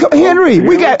 Henry,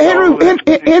 we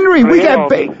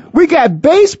got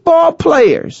baseball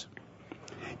players,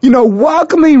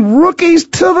 welcoming rookies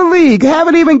to the league,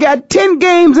 haven't even got 10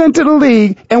 games into the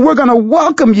league, and we're going to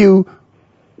welcome you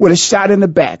with a shot in the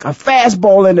back, a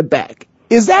fastball in the back.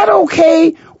 Is that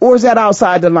okay, or is that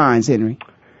outside the lines, Henry?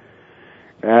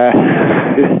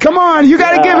 Come on, you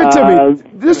got to give it to me.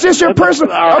 This is just your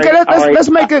personal. Okay, let's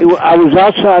make it. I was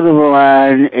outside of the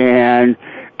line, and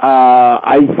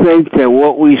I think that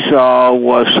what we saw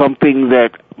was something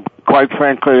that, quite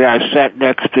frankly, I sat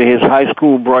next to his high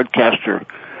school broadcaster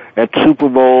at Super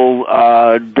Bowl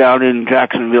down in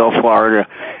Jacksonville, Florida,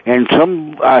 and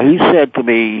he said to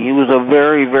me, he was a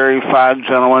very, very fine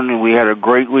gentleman, and we had a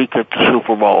great week at the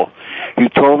Super Bowl. He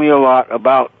told me a lot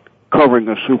about covering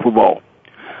a Super Bowl.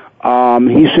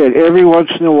 He said every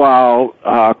once in a while,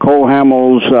 Cole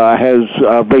Hamels has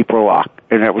a vapor lock,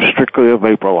 and that was strictly a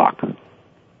vapor lock.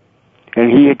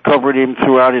 And he had covered him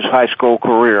throughout his high school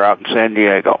career out in San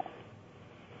Diego.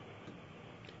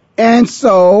 And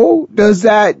so, does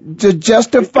that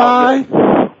justify?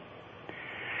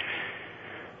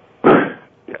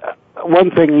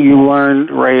 One thing you learn,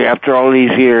 Ray, after all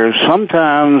these years,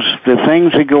 sometimes the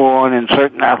things that go on in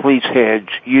certain athletes' heads,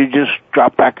 you just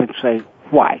drop back and say,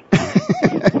 why?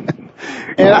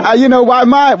 And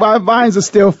why mines are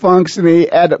still functioning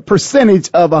at a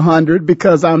percentage of 100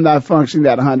 because I'm not functioning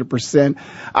at 100%.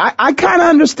 I kind of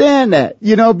understand that,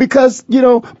 because,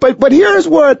 but here's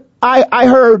what I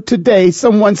heard today,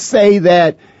 someone say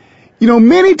that,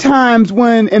 many times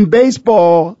when in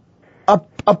baseball,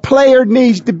 a player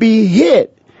needs to be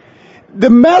hit, the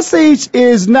message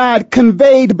is not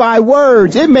conveyed by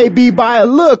words. It may be by a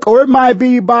look, or it might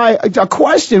be by a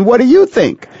question. What do you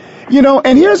think?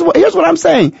 And here's what I'm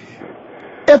saying.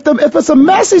 if it's a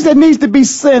message that needs to be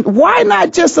sent, why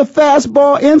not just a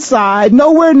fastball inside,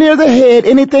 nowhere near the head,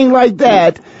 anything like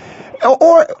that?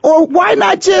 Or why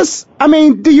not just, I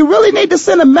mean, do you really need to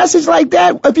send a message like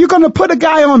that? If you're going to put a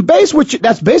guy on base,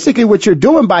 that's basically what you're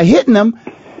doing by hitting him.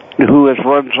 Who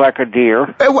runs like a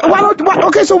deer.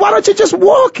 Okay, so why don't you just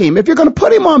walk him? If you're going to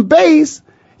put him on base,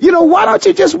 why don't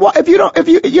you just walk? What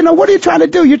are you trying to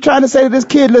do? You're trying to say to this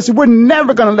kid, listen, we're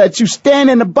never going to let you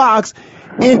stand in the box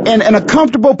in a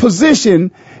comfortable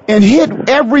position and hit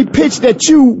every pitch that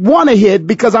you want to hit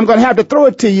because I'm going to have to throw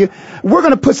it to you. We're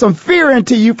going to put some fear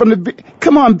into you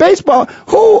come on, baseball.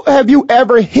 Who have you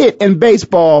ever hit in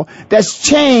baseball that's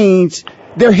changed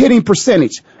their hitting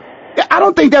percentage? I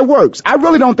don't think that works. I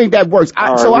really don't think that works.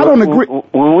 I don't agree.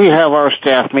 When we have our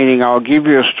staff meeting, I'll give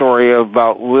you a story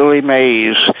about Willie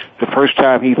Mays the first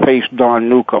time he faced Don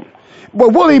Newcomb. Well,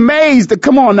 Willie Mays,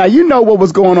 come on now, you know what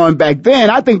was going on back then.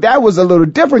 I think that was a little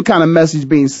different kind of message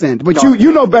being sent. But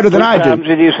you know better than I do. Times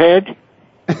in his head?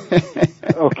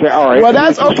 Okay, all right. Well,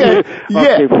 that's okay. Yeah.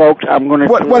 Okay, folks, I'm going to...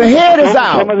 Well, the head is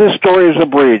out. Some of this story is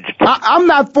abridged. I'm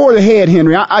not for the head,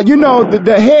 Henry.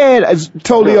 The head is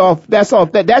totally off. That's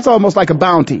off. That's almost like a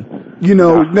bounty.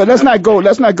 No, let's not go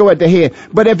at the head.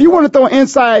 But if you want to throw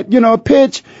inside, a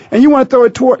pitch, and you want to throw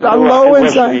it toward a low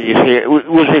inside...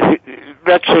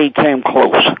 Let's say he came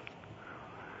close.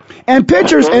 And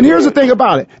pitchers, and here's the thing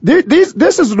about it.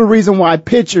 This is the reason why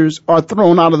pitchers are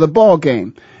thrown out of the ball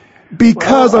game.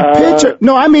 Because of pitcher.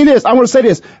 No, I mean this. I want to say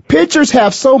this. Pitchers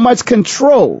have so much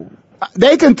control.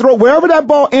 They can throw wherever that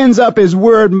ball ends up is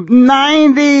where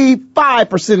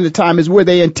 95% of the time is where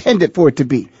they intended for it to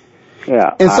be.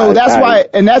 Yeah. And so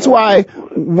that's why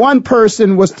one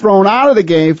person was thrown out of the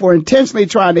game for intentionally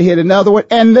trying to hit another one,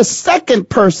 and the second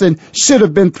person should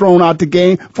have been thrown out the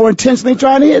game for intentionally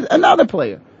trying to hit another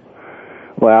player.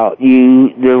 Well, the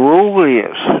rule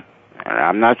is, and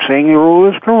I'm not saying the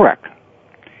rule is correct.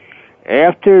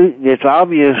 After it's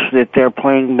obvious that they're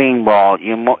playing beanball,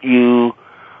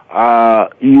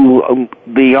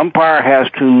 the umpire has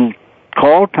to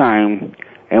call time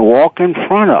and walk in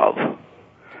front of.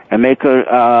 And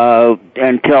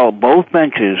and tell both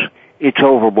benches it's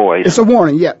over, boys. It's a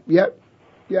warning. Yep.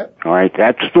 All right,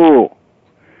 that's the rule.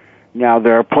 Now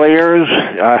there are players.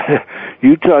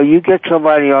 You get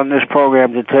somebody on this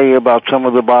program to tell you about some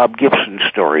of the Bob Gibson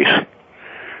stories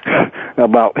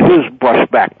about his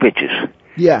brushback pitches.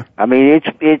 Yeah. I mean,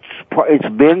 it's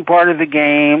been part of the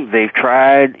game. They've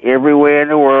tried every way in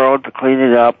the world to clean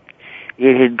it up.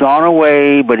 It had gone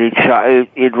away, but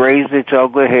it raised its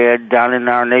ugly head down in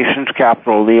our nation's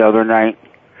capital the other night.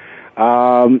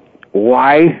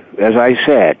 Why? As I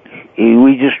said,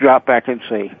 we just drop back and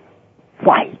say,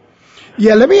 why?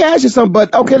 Yeah, let me ask you something.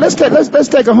 But okay, let's take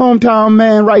a hometown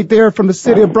man right there from the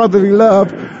city of brotherly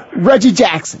love, Reggie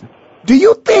Jackson. Do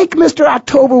you think Mr.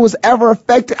 October was ever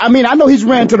affected? I mean, I know he's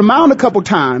ran to the mound a couple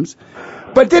times,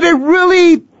 but did it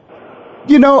really?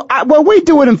 Well, we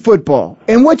do it in football.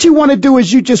 And what you want to do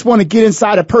is you just want to get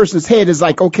inside a person's head is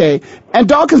like, okay. And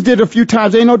Dawkins did it a few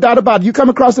times. Ain't no doubt about it. You come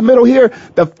across the middle here,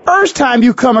 the first time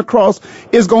you come across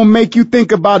is going to make you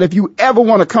think about if you ever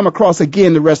want to come across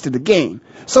again the rest of the game.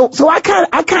 So I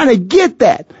kind of get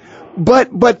that. But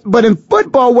in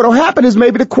football, what'll happen is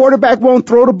maybe the quarterback won't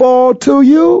throw the ball to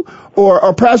you,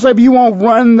 or perhaps maybe you won't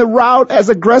run the route as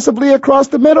aggressively across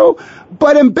the middle.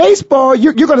 But in baseball,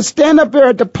 you're going to stand up there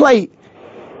at the plate.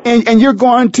 And you're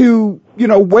going to,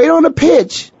 wait on a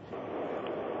pitch.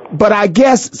 But I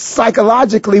guess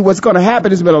psychologically what's going to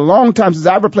happen, it's been a long time since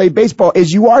I ever played baseball,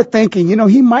 is you are thinking,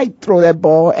 he might throw that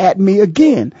ball at me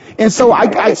again. And so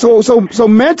so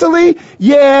mentally,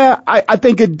 yeah, I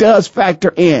think it does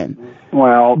factor in.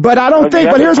 Well, but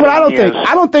here's what I don't think.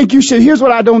 I don't think you should. Here's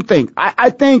what I don't think. I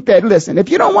think that, listen, if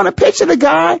you don't want to pitch to the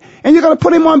guy and you're going to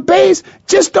put him on base,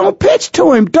 just don't pitch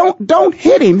to him. Don't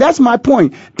hit him. That's my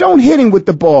point. Don't hit him with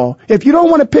the ball. If you don't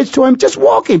want to pitch to him, just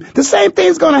walk him. The same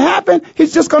thing's going to happen.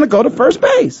 He's just going to go to first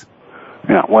base.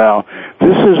 Yeah, well, part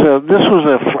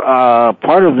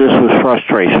of this was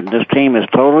frustration. This team is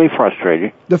totally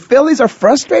frustrated. The Phillies are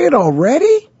frustrated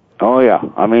already? Oh, yeah.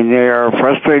 I mean, they are a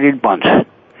frustrated bunch.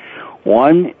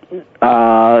 One,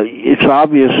 it's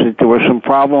obvious that there were some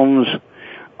problems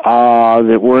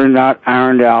that were not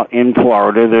ironed out in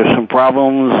Florida. There's some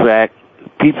problems that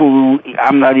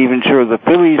I'm not even sure the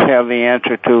Phillies have the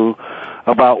answer to,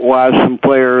 about why some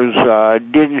players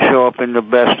didn't show up in the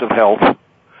best of health.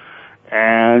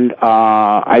 And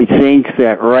I think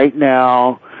that right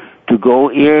now, to go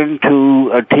into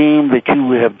a team that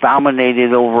you have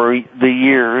dominated over the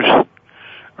years,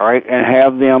 all right, and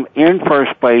have them in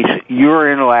first place,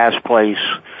 you're in last place.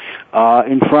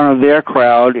 in front of their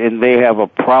crowd, and they have a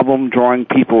problem drawing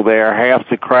people there. Half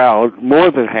the crowd,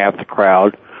 more than half the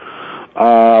crowd,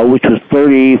 which was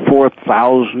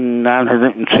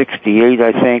 34,968,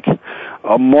 I think.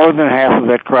 More than half of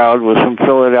that crowd was from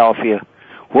Philadelphia.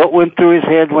 What went through his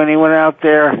head when he went out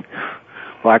there?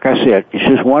 Like I said, it's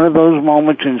just one of those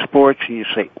moments in sports, and you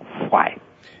say, why?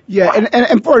 Yeah,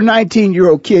 and for a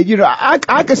 19-year-old kid, you know,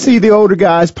 I could see the older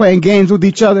guys playing games with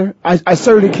each other. I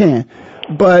certainly can.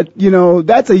 But, you know,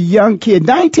 that's a young kid.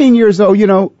 19 years old, you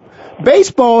know,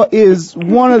 baseball is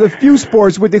one of the few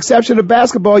sports, with the exception of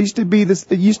basketball, it used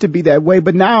to be that way.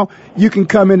 But now you can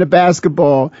come into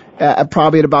basketball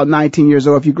probably at about 19 years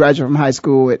old. If you graduate from high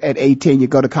school at 18, you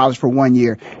go to college for 1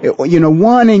 year.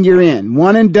 One and you're in.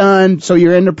 One and done, so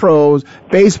you're in the pros.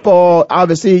 Baseball,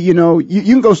 obviously, you know, you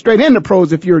can go straight into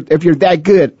pros if you're that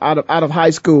good out of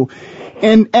high school.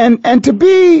 And to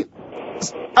be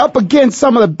up against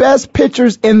some of the best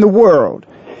pitchers in the world,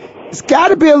 it's got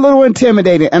to be a little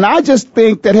intimidating. And I just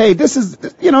think that, hey, this is,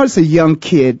 you know, it's a young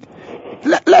kid.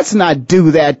 Let's not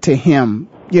do that to him,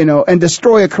 you know, and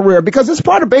destroy a career, because it's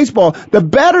part of baseball. The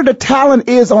better the talent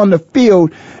is on the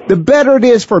field, the better it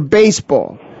is for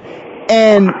baseball.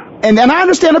 And then I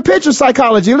understand the pitcher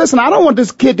psychology. Listen, I don't want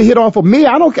this kid to hit off of me.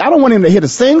 I don't want him to hit a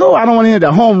single. I don't want him to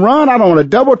hit a home run. I don't want a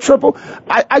double, triple.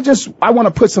 I want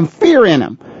to put some fear in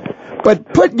him.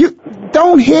 But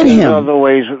don't hit him. Other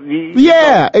ways.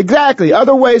 Yeah, exactly.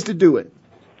 Other ways to do it.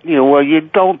 You know, well, you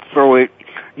don't throw it.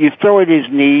 You throw at his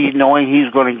knee knowing he's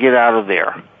going to get out of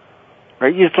there.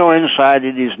 Right? You throw inside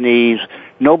at his knees.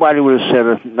 Nobody would have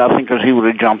said nothing, because he would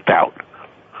have jumped out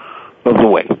of the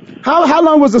way. How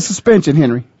long was the suspension,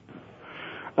 Henry?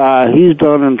 He's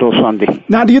done until Sunday.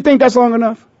 Now, do you think that's long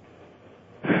enough?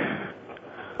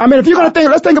 I mean, if you're going to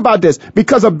let's think about this.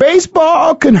 Because a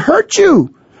baseball can hurt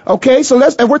you. Okay, so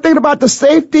if we're thinking about the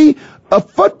safety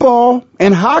of football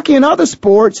and hockey and other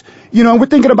sports, you know, we're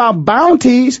thinking about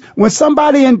bounties. When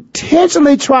somebody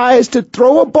intentionally tries to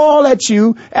throw a ball at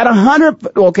you at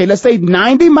 100, okay, let's say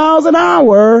 90 miles an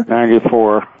hour.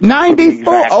 94.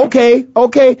 94, exactly.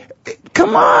 Okay.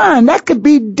 Come on, that could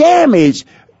be damage.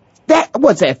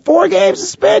 What's that, 4 game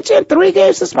suspension, 3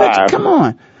 game suspension? 5. Come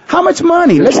on. How much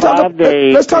money? Let's talk about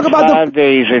 5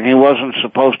 days, and he wasn't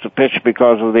supposed to pitch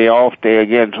because of the off day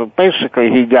again. So basically,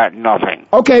 he got nothing.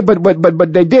 Okay, but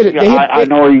they did it. Yeah, I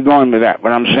know where you're going with that,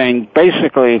 but I'm saying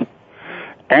basically,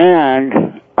 and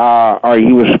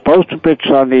he was supposed to pitch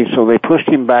Sunday, so they pushed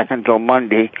him back until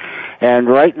Monday. And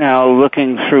right now,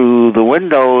 looking through the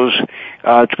windows,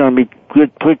 it's going to be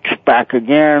good pitch back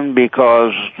again,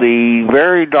 because the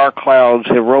very dark clouds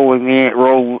are rolling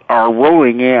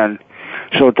in.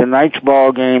 So tonight's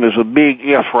ball game is a big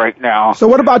if right now. So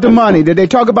what about the money? Did they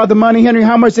talk about the money, Henry?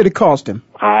 How much did it cost him?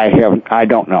 I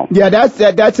don't know. Yeah,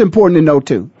 that's important to know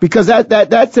too, because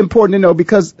that's important to know,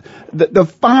 because the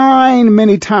fine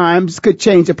many times could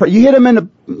change the price. You hit him in the,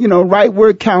 you know, right where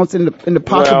it counts in the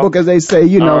pocketbook, as they say.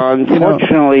 You know.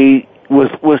 Unfortunately,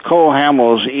 with Cole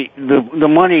Hamels, the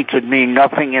money could mean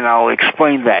nothing, and I'll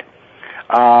explain that.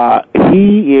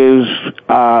 He is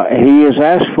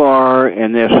asked for,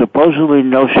 and they're supposedly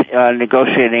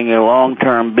negotiating a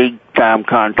long-term, big-time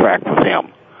contract with him.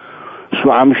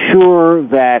 So I'm sure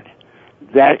that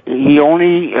he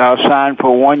only signed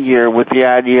for 1 year with the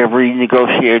idea of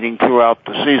renegotiating throughout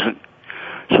the season.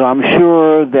 So I'm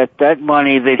sure that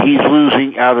money that he's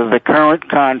losing out of the current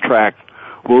contract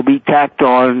will be tacked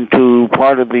on to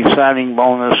part of the signing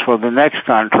bonus for the next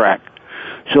contract.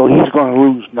 So he's going to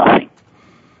lose nothing.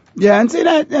 Yeah, and see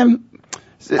that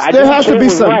there has to be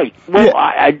some. Right. Well,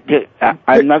 yeah.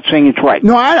 I'm not saying it's right.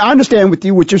 No, I understand with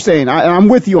you what you're saying. I'm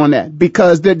with you on that,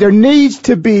 because there needs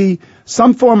to be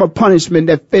some form of punishment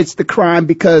that fits the crime,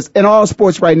 because in all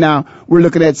sports right now we're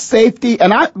looking at safety.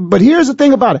 But here's the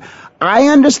thing about it. I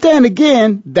understand,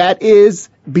 again, that is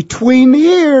between the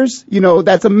ears. You know,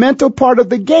 that's a mental part of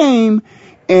the game,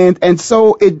 and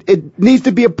so it needs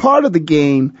to be a part of the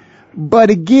game. But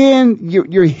again,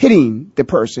 you're hitting the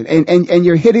person, and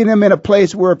you're hitting them in a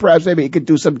place where perhaps maybe it could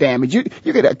do some damage. You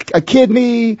get a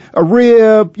kidney, a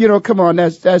rib, you know, come on,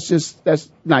 that's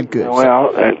not good.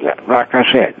 Well, like I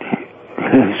said,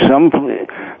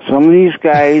 some of these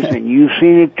guys, and you've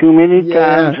seen it too many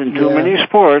times in too many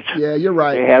sports. Yeah, you're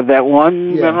right. They have that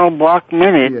one mental block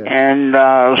minute, and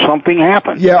something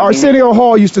happens. Yeah, Arsenio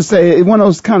Hall used to say, one of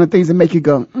those kind of things that make you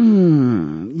go,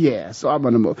 yeah, so I'm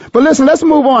going to move. But listen, let's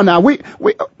move on now.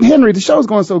 Henry, the show's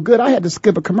going so good, I had to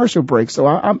skip a commercial break, so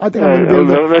I think I'm going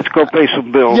to do let's go pay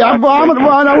some bills. Yeah, here's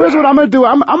what I'm going to do.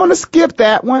 I'm going to skip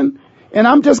that one. And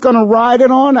I'm just going to ride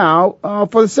it on out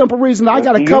for the simple reason I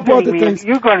got a couple other things.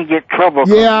 You're going to get trouble.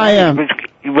 Yeah, I am.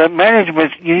 But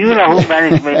management, you know who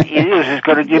management is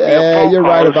going to give me a phone you're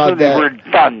call right as about soon that. as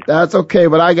we're done. That's okay,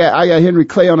 but I got Henry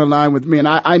Clay on the line with me, and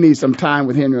I need some time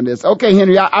with Henry on this. Okay,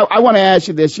 Henry, I want to ask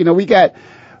you this. You know, we got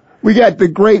the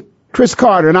great Cris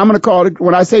Carter, and I'm going to call it,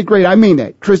 when I say great, I mean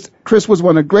that. Cris was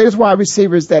one of the greatest wide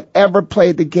receivers that ever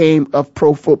played the game of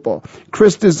pro football.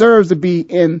 Cris deserves to be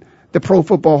in the Pro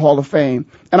Football Hall of Fame,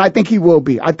 and I think he will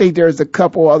be. I think there's a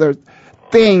couple other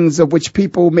things of which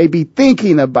people may be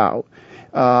thinking about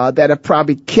that have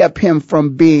probably kept him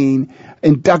from being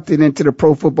inducted into the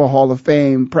Pro Football Hall of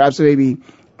Fame, perhaps maybe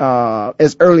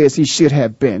as early as he should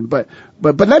have been. But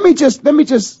let me just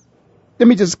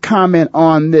comment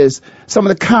on this, some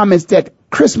of the comments that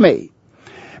Cris made.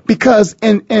 Because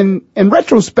in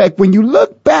retrospect, when you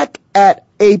look back at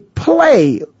a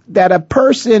play that a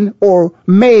person or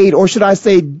made, or should I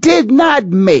say did not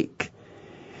make,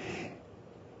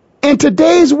 in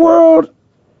today's world,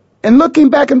 and looking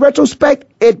back in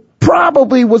retrospect, it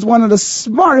probably was one of the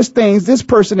smartest things this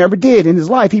person ever did in his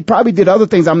life. He probably did other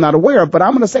things I'm not aware of, but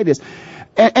I'm going to say this,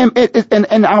 and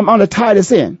I'm going to tie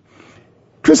this in.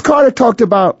 Cris Carter talked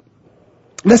about,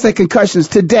 let's say, concussions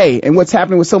today and what's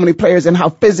happening with so many players and how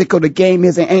physical the game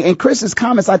is. And Chris's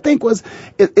comments, I think, was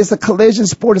it's a collision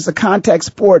sport, it's a contact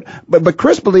sport, but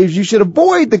Cris believes you should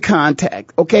avoid the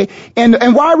contact, okay?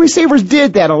 And wide receivers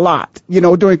did that a lot, you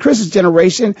know, during Chris's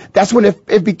generation. That's when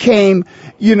it became,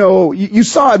 you know, you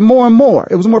saw it more and more.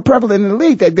 It was more prevalent in the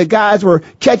league that the guys were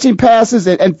catching passes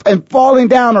and falling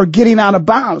down or getting out of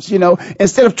bounds, you know,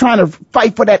 instead of trying to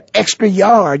fight for that extra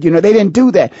yard. You know, they didn't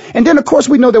do that. And then, of course,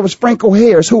 we know there was Franco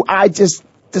Harris, who I just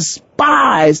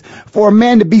despise, for a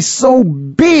man to be so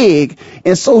big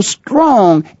and so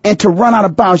strong and to run out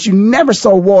of bounds. You never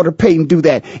saw Walter Payton do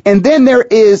that. And then there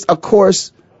is, of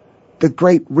course, the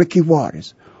great Ricky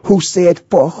Watters, who said,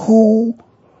 for who,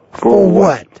 for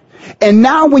what? And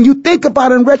now when you think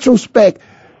about it in retrospect,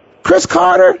 Cris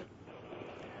Carter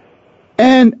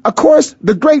and, of course,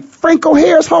 the great Franco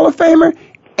Harris, Hall of Famer,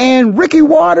 and Ricky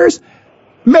Watters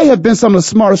may have been some of the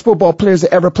smartest football players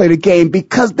that ever played a game,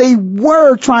 because they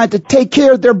were trying to take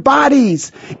care of their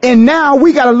bodies. And now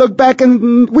we got to look back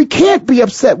and we can't be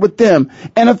upset with them.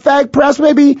 And in fact, perhaps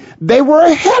maybe they were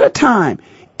ahead of time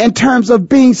in terms of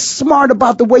being smart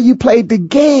about the way you played the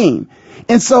game.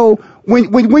 And so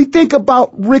when we think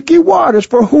about Ricky Watters,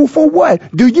 for who, for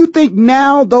what, do you think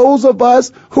now those of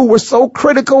us who were so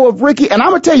critical of Ricky, and I'm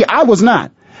going to tell you, I was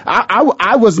not.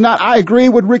 I was not. I agree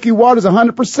with Ricky Watters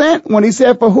 100% when he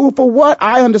said, for who, for what.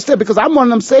 I understand, because I'm one of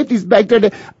them safeties back there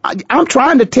that I'm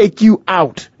trying to take you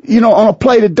out, you know, on a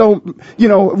play that don't, you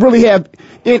know, really have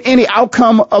any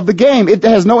outcome of the game. It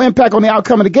has no impact on the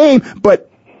outcome of the game, but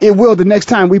it will the next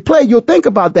time we play. You'll think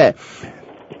about that.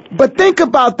 But think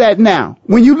about that now.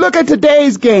 When you look at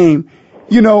today's game,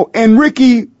 you know, and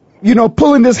Ricky, you know,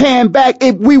 pulling his hand back,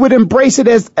 we would embrace it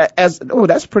as oh,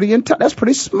 that's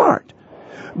pretty smart.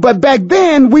 But back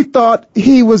then we thought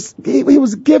he was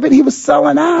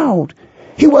selling out.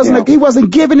 He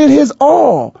wasn't giving it his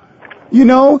all. You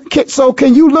know, so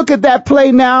can you look at that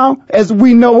play now, as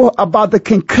we know about the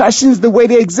concussions, the way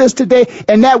they exist today,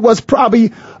 and that was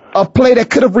probably a play that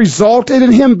could have resulted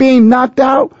in him being knocked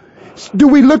out? Do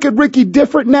we look at Ricky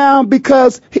different now?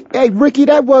 Because, hey, Ricky,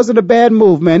 that wasn't a bad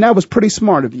move, man. That was pretty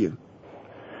smart of you.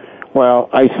 Well,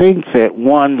 I think that,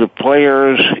 one, the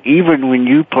players, even when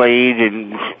you played,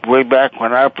 and way back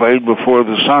when I played before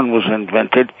the sun was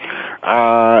invented,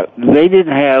 they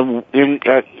didn't have,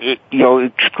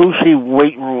 exclusive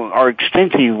weight room or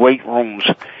extensive weight rooms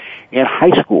in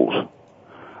high schools.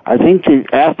 I think the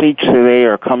athletes today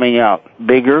are coming out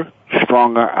bigger,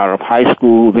 stronger out of high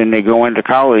school than they go into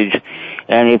college.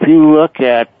 And if you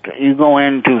go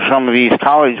into some of these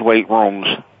college weight rooms,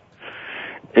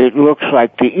 it looks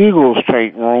like the Eagles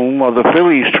training room or the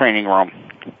Phillies training room.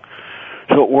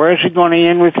 So where is it going to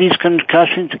end with these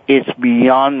concussions? It's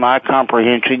beyond my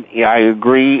comprehension. Yeah, I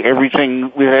agree with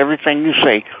everything you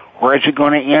say. Where is it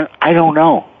going to end? I don't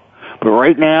know. But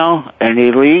right now, in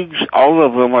the leagues, all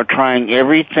of them are trying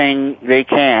everything they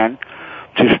can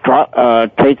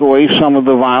to take away some of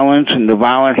the violence and the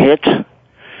violent hits.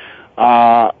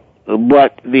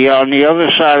 But on the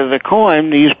other side of the coin,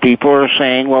 these people are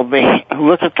saying, well,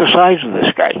 look at the size of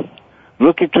this guy.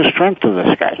 Look at the strength of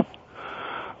this guy.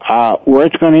 Where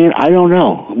it's going to end, I don't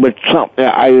know. But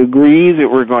I agree that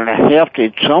we're going to have to,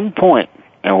 at some point,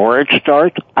 and where it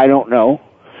starts, I don't know.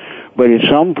 But at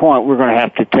some point, we're going to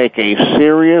have to take a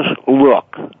serious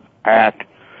look at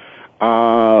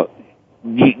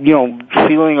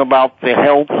feeling about the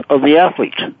health of the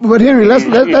athletes. But Henry, let's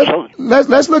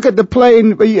look at the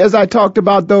play, as I talked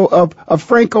about, though, of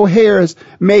Franco Harris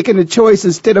making the choice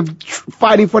instead of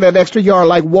fighting for that extra yard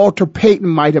like Walter Payton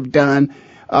might have done.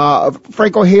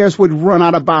 Franco Harris would run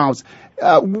out of bounds.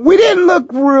 We didn't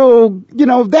look real,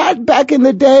 that back in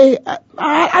the day.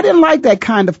 I didn't like that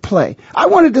kind of play. I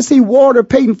wanted to see Walter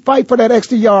Payton fight for that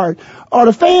extra yard. Are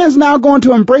the fans now going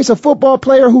to embrace a football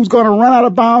player who's going to run out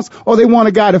of bounds, or they want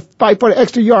a guy to fight for the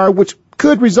extra yard, which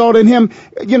could result in him,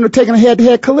 taking a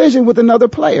head-to-head collision with another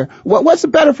player? What's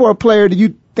better for a player, do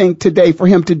you think, today for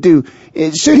him to do?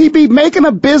 Should he be making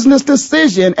a business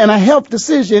decision and a health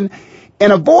decision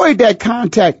and avoid that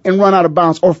contact and run out of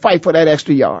bounds, or fight for that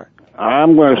extra yard?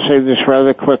 I'm going to say this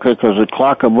rather quickly because the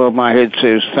clock above my head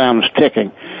says sounds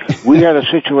ticking. We had a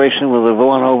situation with the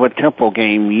Villanova-Temple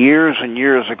game years and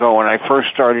years ago when I first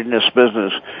started in this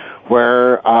business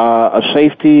where a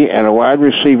safety and a wide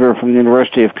receiver from the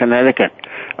University of Connecticut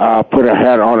put a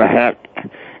hat on a hat,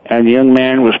 and the young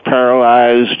man was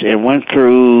paralyzed and went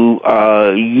through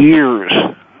years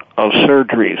of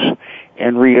surgeries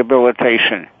and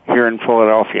rehabilitation here in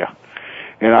Philadelphia.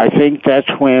 And I think that's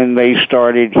when they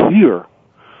started here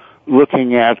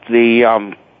looking at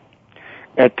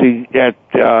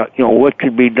what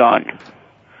could be done.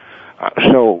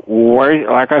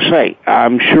 Like I say,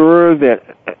 I'm sure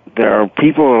that there are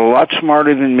people a lot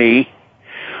smarter than me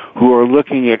who are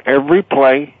looking at every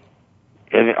play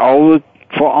and all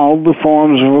the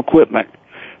forms of equipment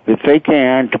that they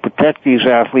can to protect these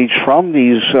athletes from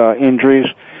these injuries.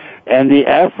 And the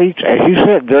athletes, as you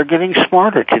said, they're getting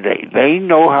smarter today. They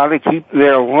know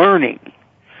they're learning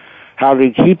how to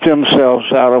keep themselves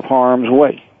out of harm's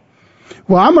way.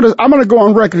 Well, I'm gonna go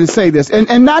on record and say this,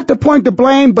 and not to point the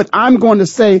blame, but I'm going to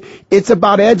say it's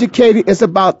about educating. It's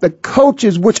about the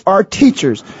coaches, which are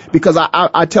teachers, because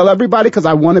I tell everybody, because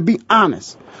I want to be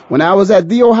honest. When I was at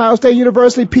The Ohio State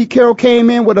University, Pete Carroll came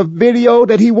in with a video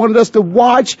that he wanted us to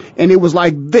watch, and it was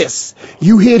like this.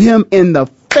 You hit him in the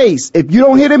face. If you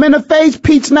don't hit him in the face,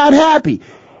 Pete's not happy.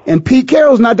 And Pete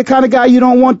Carroll's not the kind of guy you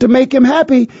don't want to make him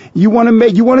happy. You want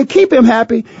to keep him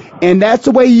happy. And that's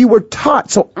the way you were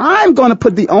taught. So I'm going to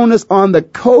put the onus on the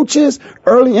coaches,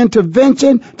 early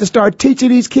intervention, to start teaching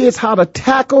these kids how to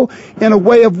tackle in a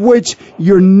way of which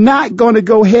you're not going to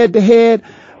go head to head.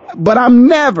 But I'm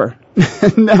never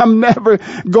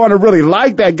going to really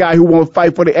like that guy who won't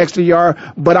fight for the extra yard,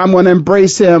 but I'm going to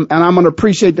embrace him, and I'm going to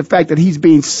appreciate the fact that he's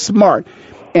being smart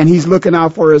and he's looking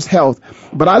out for his health.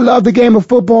 But I love the game of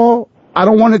football. I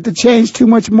don't want it to change too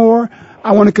much more.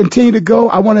 I want to continue to go.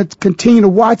 I want to continue to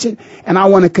watch it, and I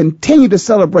want to continue to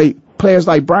celebrate players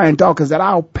like Brian Dawkins that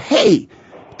I'll pay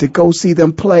to go see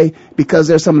them play because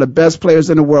they're some of the best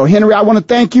players in the world. Henry, I want to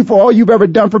thank you for all you've ever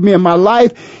done for me in my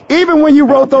life. Even when you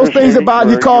wrote those things about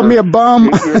and you called me a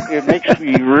bum. It makes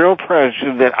me real proud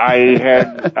that I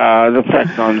had an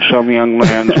effect on some young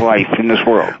man's life in this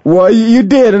world. Well, you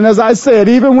did, and as I said,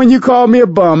 even when you called me a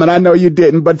bum, and I know you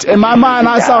didn't, but in my mind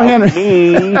I saw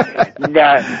Henry.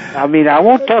 I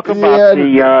won't talk about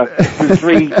the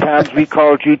 3 times we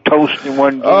called you toast in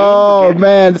one game. Oh,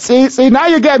 man. See, now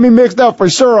you got me mixed up for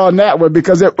sure on that one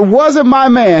because it wasn't my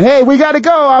man. Hey, we got to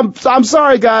go. I'm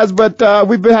sorry, guys, but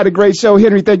we've had a great show.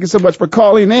 Henry, thank you so much for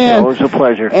calling in. It was a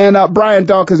pleasure. And Brian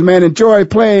Dawkins, man, enjoy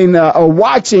playing or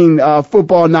watching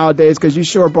football nowadays because you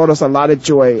sure brought us a lot of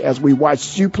joy as we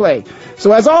watched you play.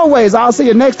 So as always, I'll see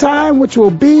you next time, which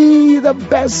will be the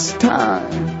best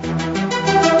time.